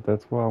coal, but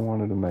that's why I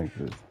wanted to make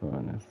this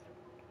furnace.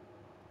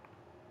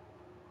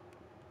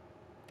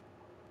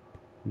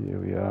 Here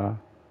we are.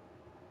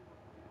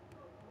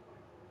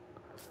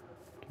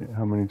 Okay,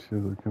 how many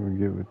chisels can we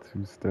get with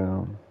 2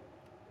 stone?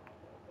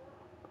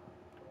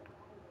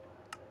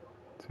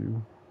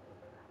 2,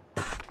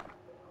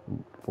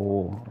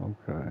 4,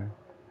 okay.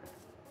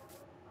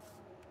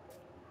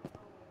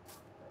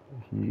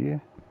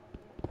 Here.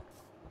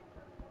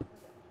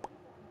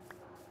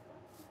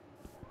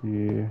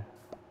 Yeah.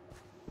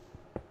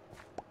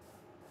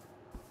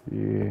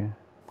 Yeah.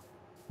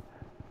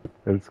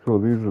 It's cool.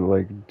 These are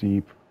like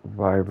deep,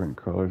 vibrant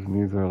colors, and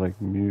these are like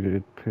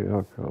muted,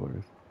 pale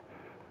colors.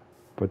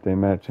 But they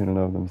match in and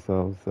of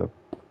themselves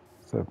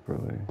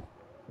separately.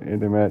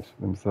 And they match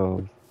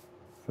themselves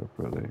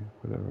separately,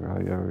 whatever,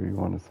 however you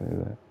want to say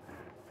that.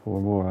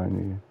 4 more I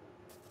need.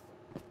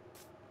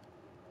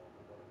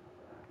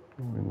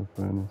 In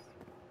the furnace.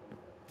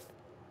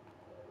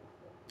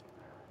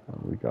 Oh,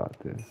 we got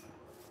this.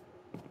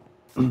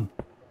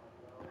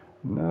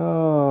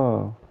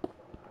 No!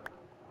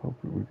 Hope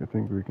we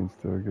think we can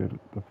still get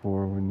the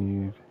 4 we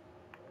need.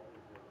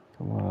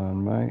 Come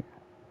on, mate.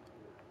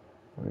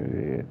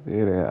 There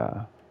they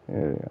are.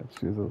 There they are.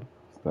 Chisel,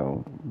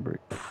 stone,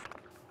 brick.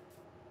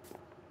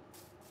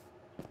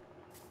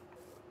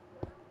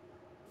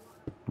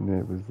 And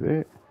that was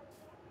it.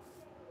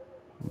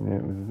 And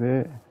that was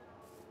it.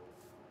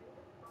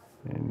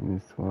 And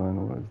this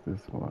one was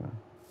this one.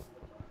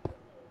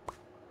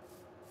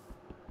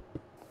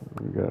 So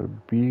we got a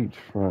beach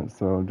front,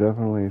 so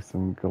definitely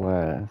some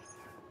glass.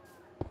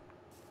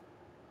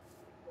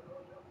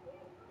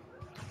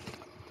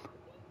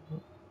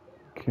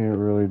 Can't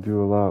really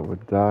do a lot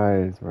with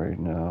dyes right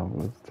now.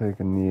 Let's take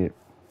a nip.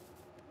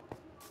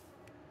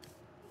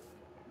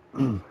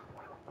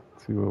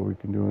 See what we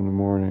can do in the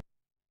morning.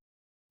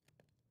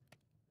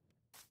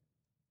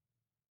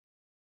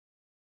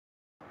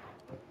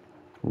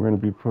 We're going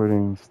to be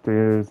putting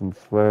stairs and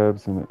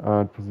slabs in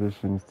odd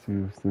positions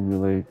to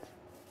simulate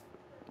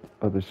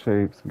other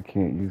shapes. We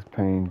can't use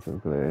panes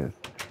of glass,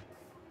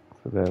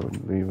 so that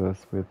would leave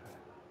us with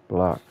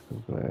blocks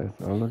of glass.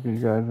 Oh, look at you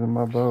guys in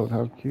my boat.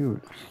 How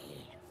cute.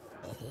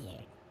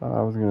 Oh,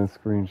 I was going to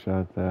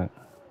screenshot that.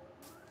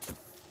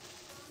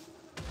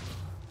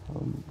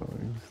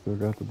 You still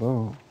got the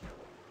boat.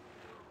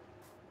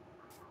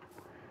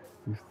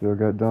 You still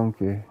got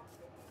donkey.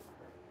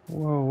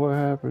 Whoa, what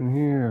happened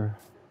here?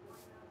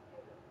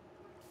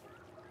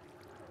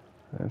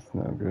 That's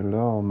not good at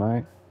all,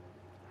 mate.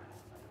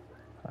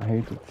 I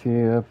hate to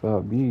tear up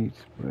our beach,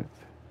 but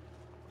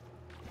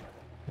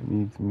it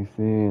needs me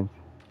sand.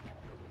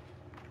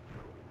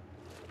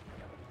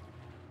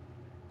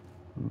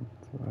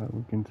 So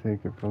we can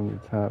take it from the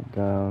top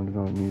down. It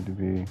don't need to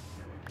be,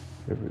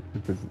 if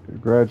it's a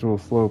gradual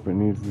slope, it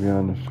needs to be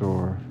on the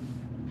shore.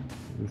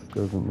 This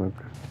doesn't look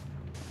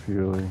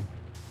appealing.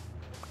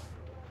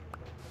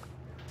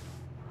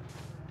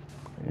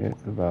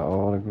 It's about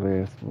all the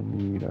glass we'll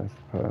need, I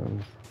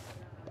suppose.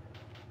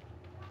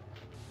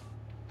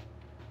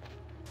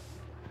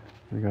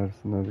 We got us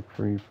another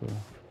creeper.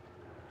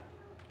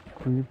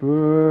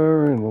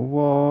 Creeper in the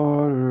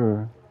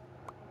water.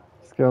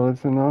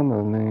 Skeleton on the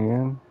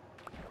land.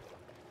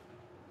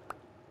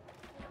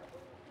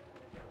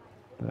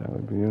 That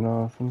would be an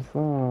awesome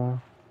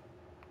song.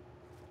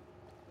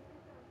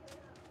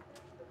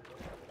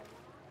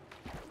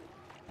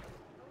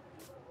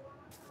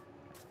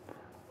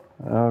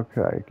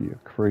 Okay, you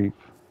creep.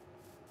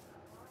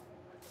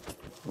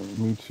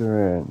 Meet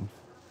your end.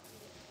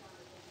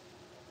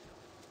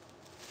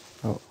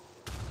 Oh.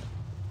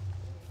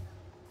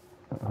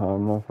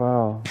 Harm no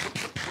foul.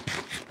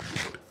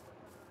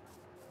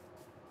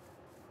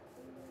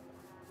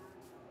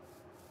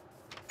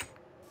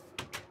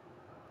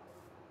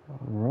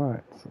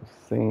 Alright, so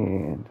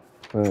sand,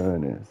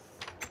 furnace.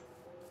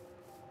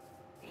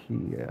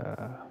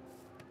 Here.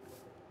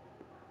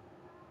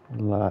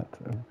 A lot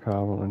of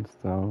cobble and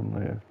stone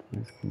left.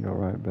 This can go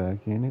right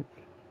back in it.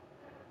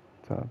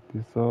 Top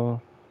this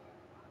off.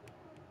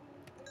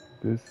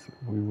 This,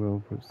 we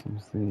will put some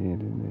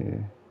sand in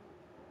there.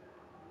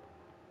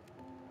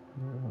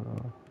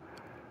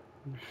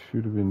 We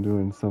should have been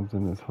doing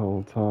something this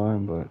whole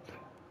time, but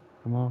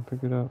come on,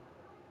 pick it up.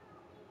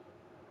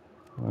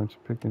 Why aren't you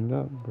picking it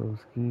up,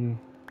 broski?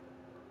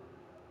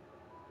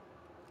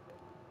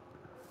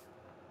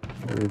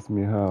 Where's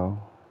me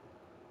how?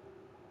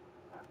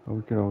 Oh,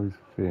 we can always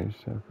fish.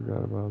 I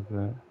forgot about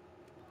that.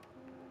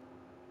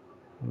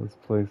 Let's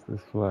place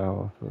this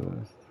flower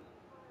first.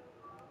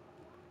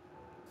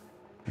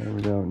 And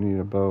we don't need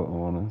a boat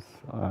on us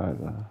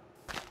either.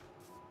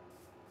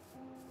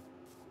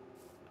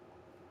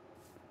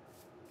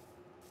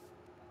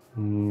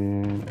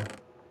 And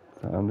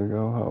time to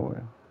go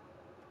hoeing.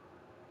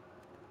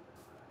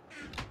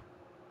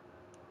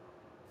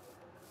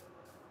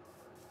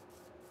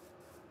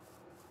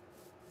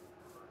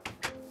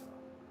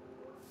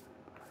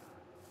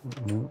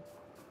 Nope.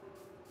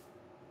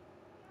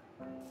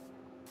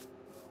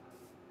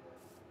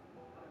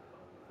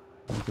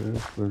 Okay,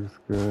 this looks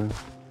good.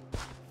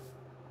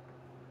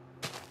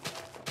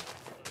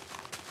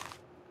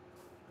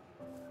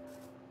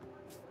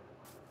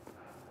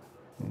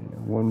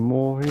 And one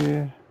more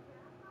here.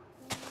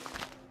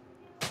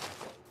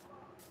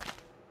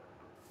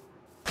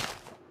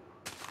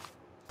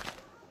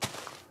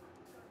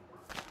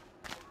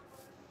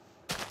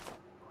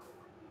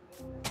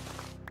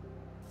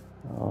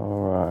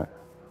 Alright.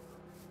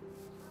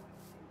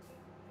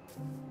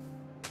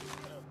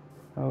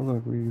 Oh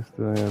look, we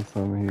still have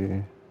some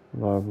here.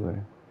 Lovely.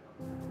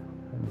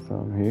 And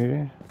something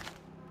here.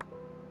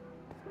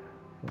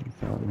 And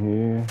something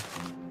here.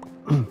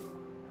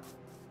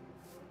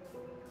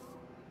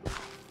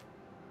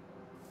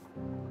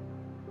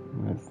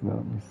 That's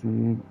not my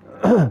seed.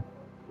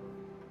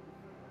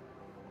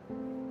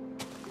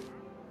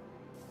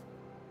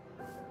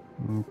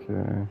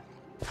 Okay.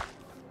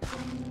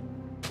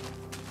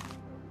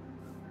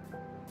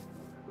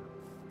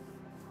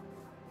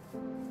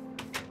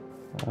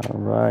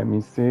 Alright,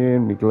 me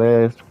sand, me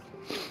glass,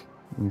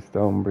 me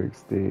stone brick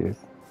stairs.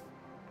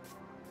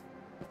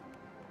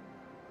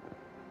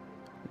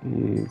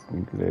 Yes,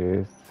 me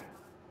glass.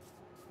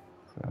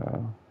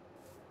 So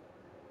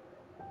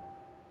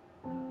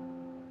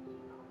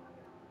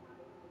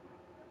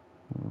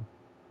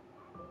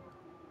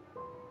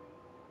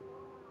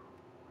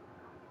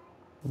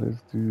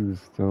let's do the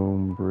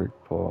stone brick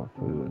part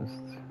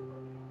first.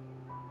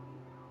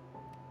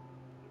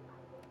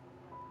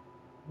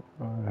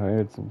 I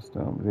had some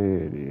stone.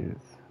 There it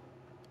is.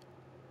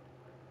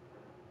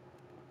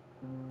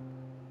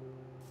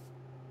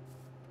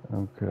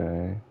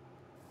 Okay.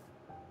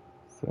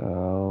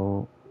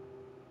 So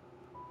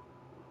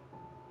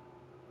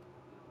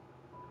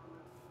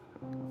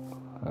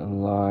I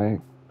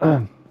like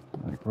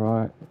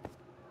right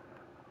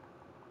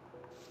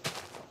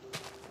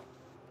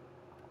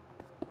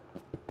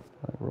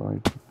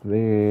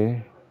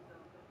there.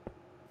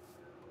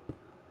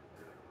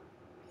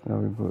 Now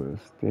we put a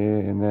stair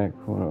in that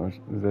corner.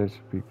 That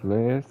should be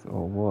glass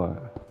or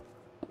what?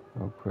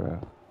 Oh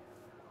crap.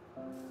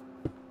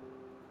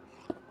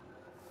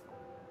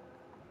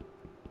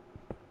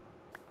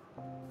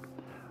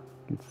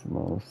 Get some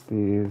more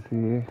stairs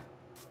here.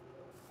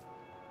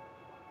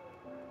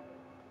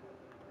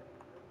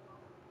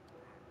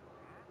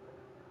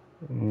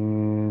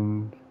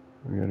 And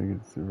we gotta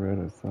get rid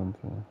of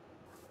something.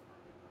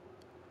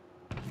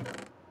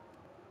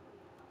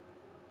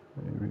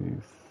 Maybe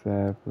these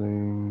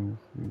saplings,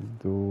 these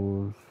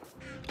doors.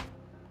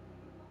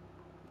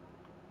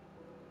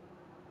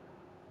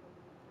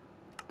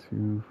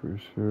 2 for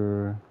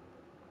sure.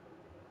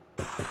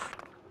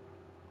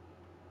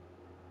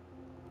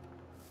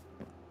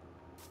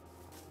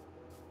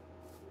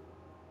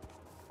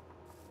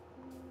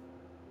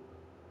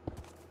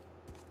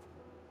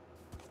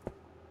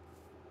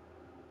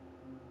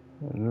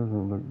 That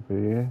doesn't look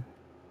bad.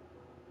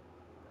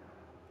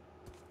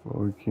 But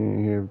we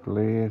can't have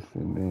glass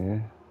in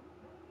there.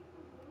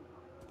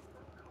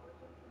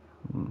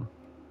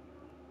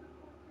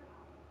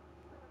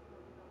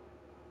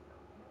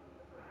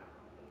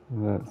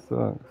 That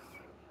sucks.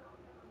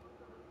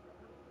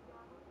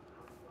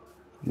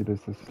 Get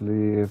us a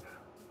slab.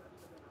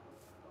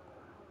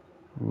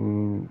 I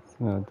mean, it's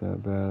not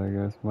that bad, I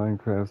guess.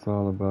 Minecraft's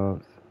all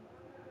about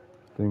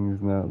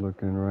things not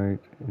looking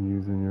right and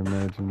using your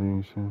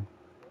imagination.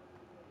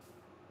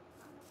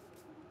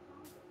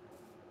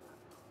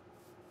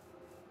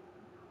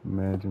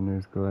 Imagine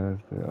there's glass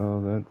there.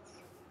 Oh,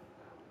 it's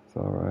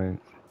alright.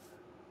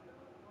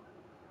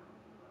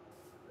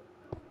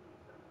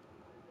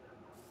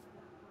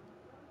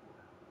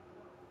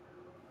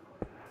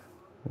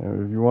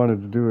 If you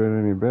wanted to do it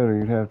any better,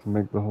 you'd have to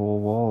make the whole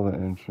wall the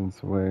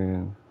entrance way,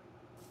 and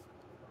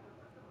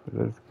but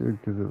that's good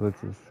because it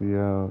lets us see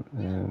out,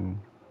 and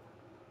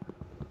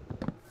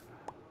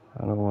I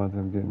don't want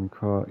them getting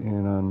caught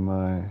in on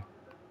my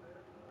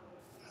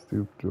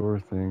stoop door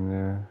thing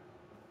there.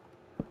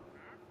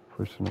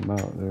 Pushing them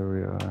out. There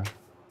we are.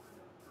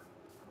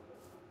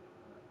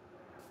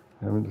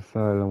 Haven't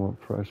decided on what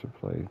pressure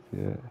plates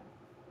yet.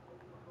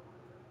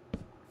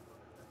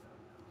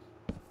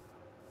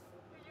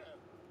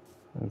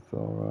 That's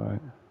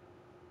alright.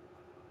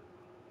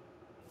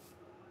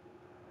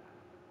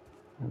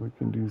 We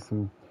can do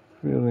some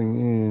filling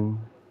in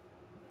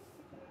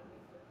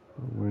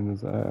the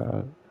windows.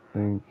 I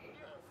think.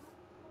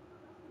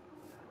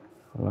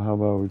 Well, how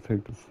about we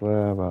take the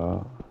slab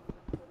out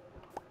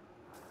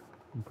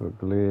and put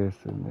glass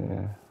in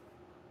there?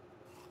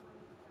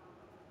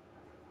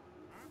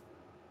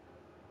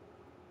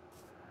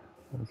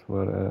 That's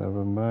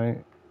whatever,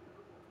 mate.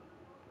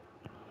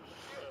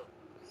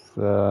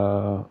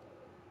 So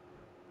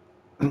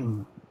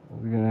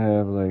we're gonna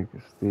have like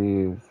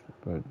stairs,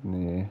 but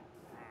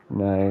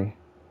nah, it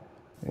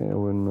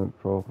wouldn't look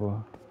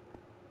proper.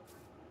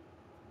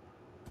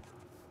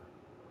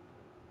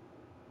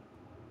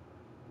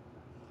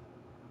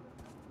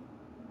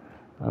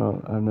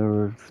 I've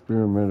never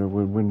experimented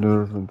with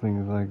windows and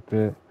things like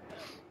that.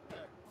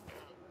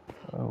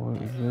 Oh,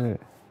 what is that?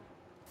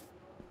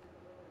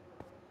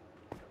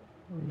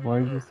 Why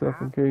you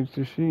suffocate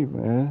the sheep,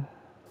 man?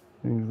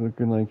 He's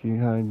looking like he's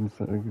hiding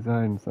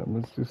something.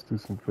 Let's just do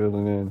some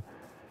filling in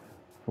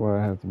before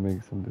I have to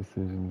make some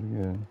decisions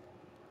again.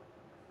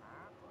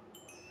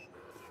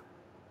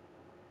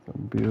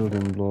 Some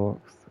building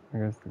blocks. I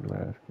guess the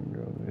glass can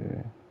go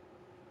there.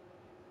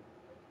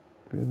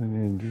 Filling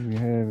in. Do we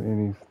have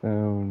any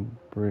stone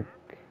brick?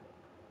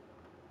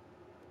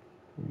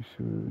 We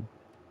should.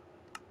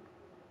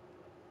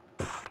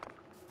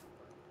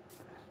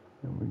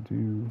 And we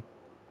do.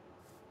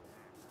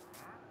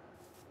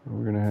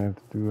 We're gonna have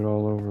to do it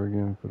all over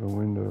again for the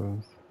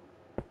windows.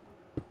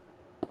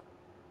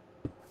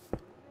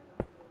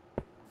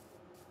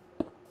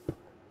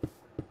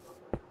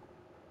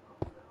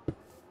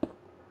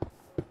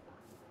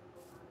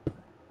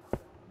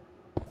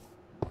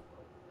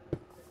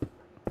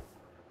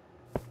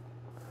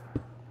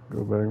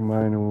 Go back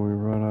mining when we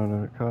run out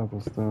of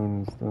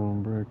cobblestone and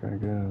stone brick, I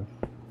guess.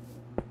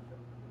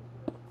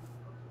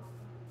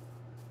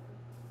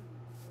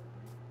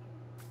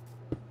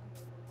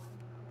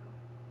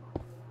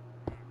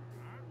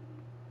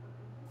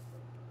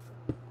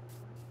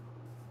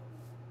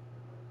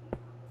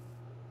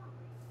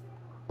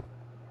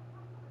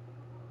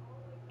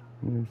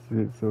 That's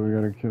it, so we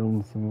gotta kill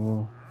them some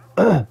more.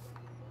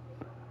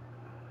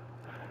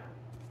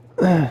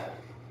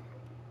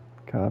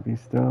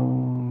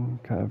 Cobblestone,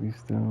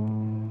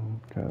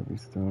 cobblestone,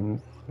 cobblestone.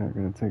 It's not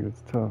gonna take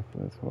its tough,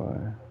 that's why.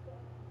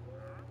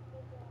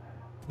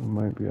 We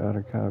might be out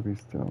of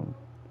cobblestone.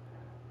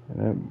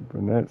 And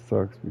that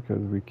sucks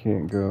because we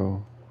can't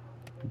go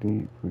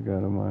deep. We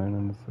gotta mine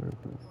on the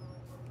surface.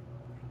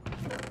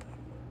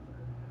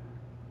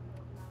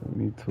 So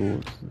we need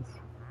torches.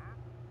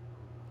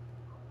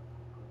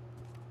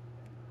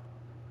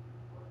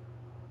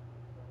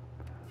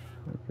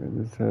 Okay,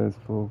 this has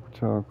full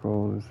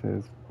charcoal, this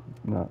has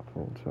not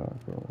full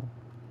charcoal.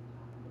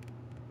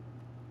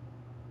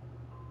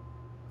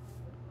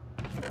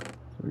 So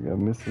we got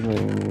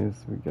miscellaneous,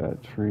 we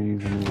got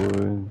trees and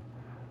wood,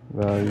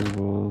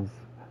 valuables,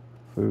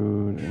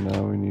 food, and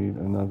now we need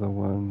another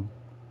one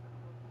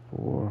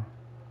for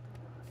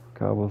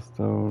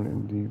cobblestone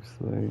and deep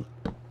slate.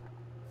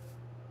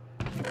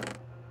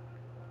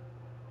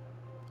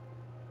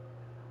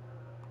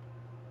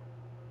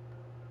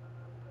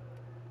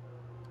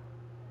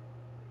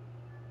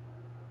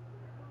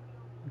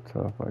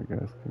 Tough, I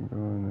guess, can go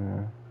in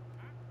there.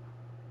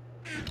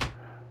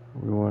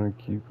 We want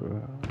to keep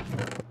a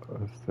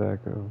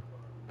stack of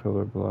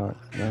pillar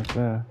blocks. Not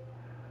that.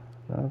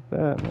 Not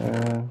that,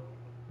 man.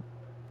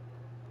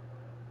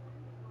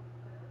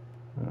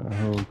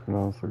 Hoe can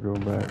also go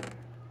back.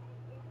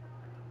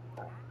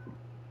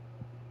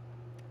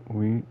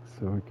 Wheat,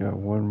 so we got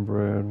one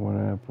bread,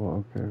 one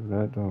apple. Okay,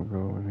 that don't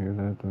go in here,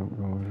 that don't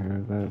go in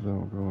here, that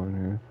don't go in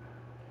here.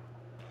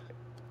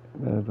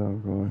 That don't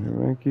go in here.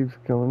 Man keeps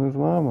killing his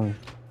llamas.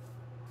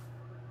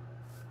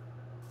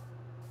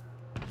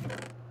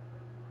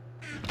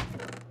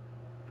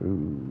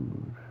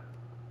 Food.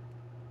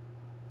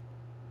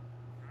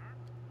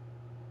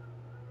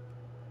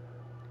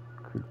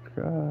 Good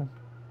God.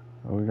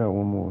 Oh, we got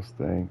one more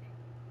steak.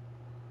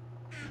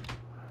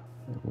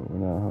 But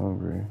we're not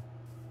hungry.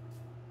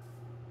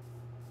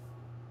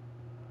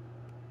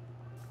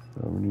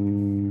 So we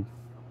need...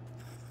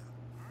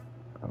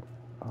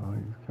 Oh,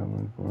 he's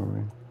coming for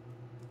me.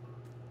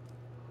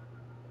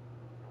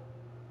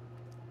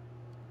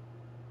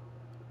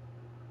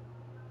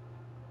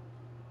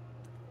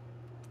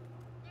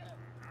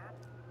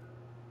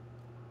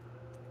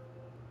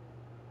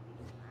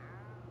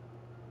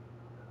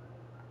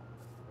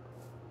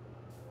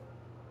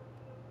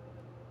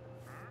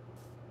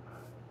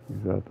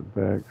 He's out the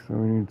back, so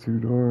we need 2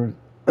 doors.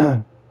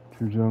 2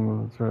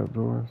 jungle trap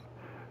doors.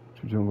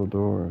 2 jungle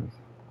doors.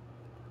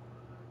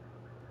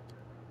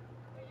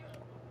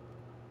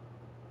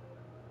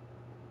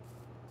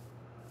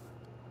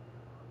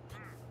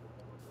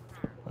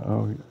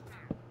 Oh,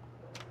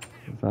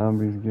 the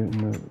zombie's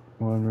getting the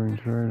wandering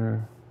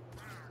trader.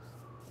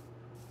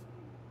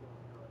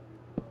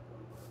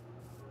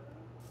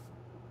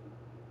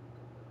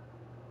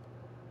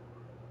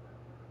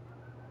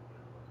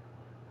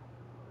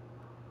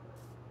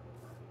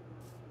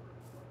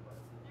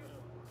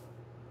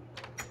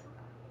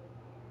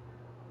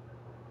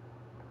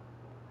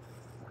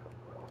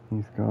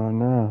 He's gone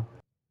now.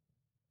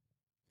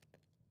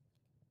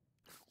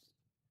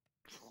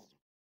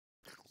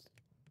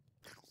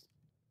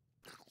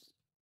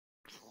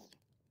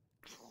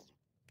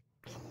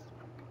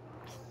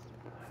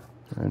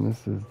 And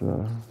this is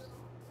the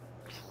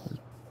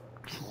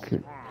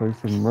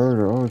place of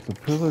murder. Oh, it's a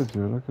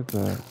pillager. Look at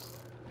that.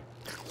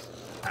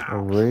 A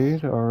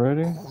raid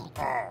already?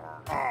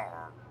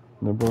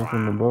 They're both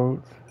in the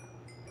boats.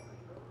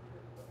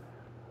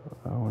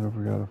 I wonder if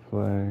we got a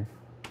flag.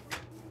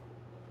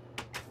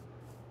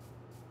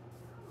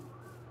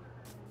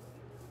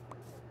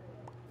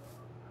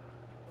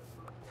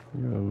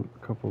 We got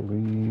a couple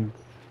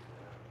leads.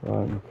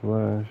 Rotten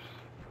flesh.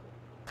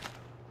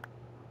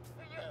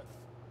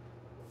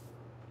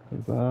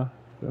 Huzzah?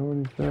 Is that what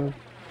he said?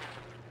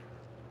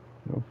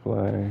 No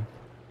flag.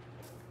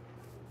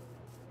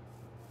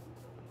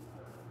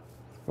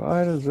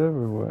 Spiders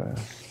everywhere.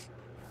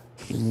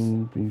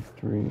 Beneath these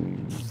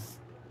streams.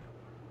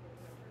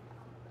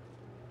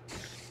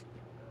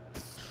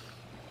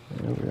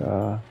 There we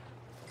are.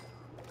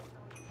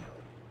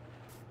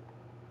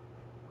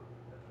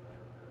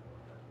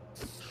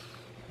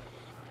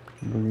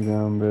 Boogie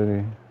down,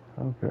 Betty.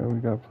 Okay, we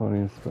got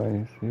plenty of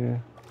space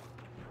here.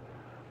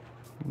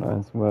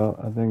 Nice. Well,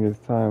 I think it's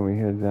time we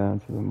head down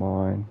to the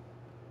mine.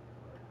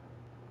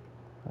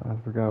 I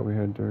forgot we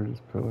had dirt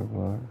as pillar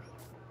blocks.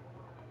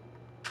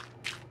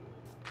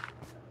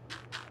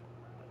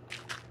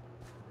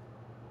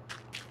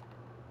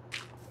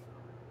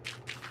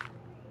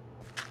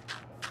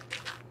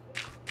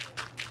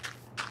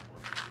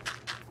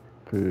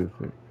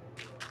 Perfect.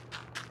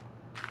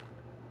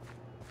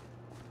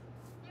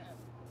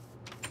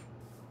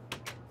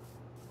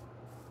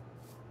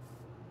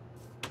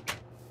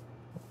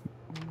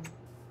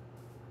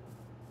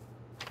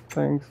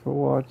 Thanks for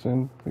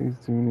watching. Please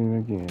tune in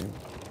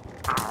again.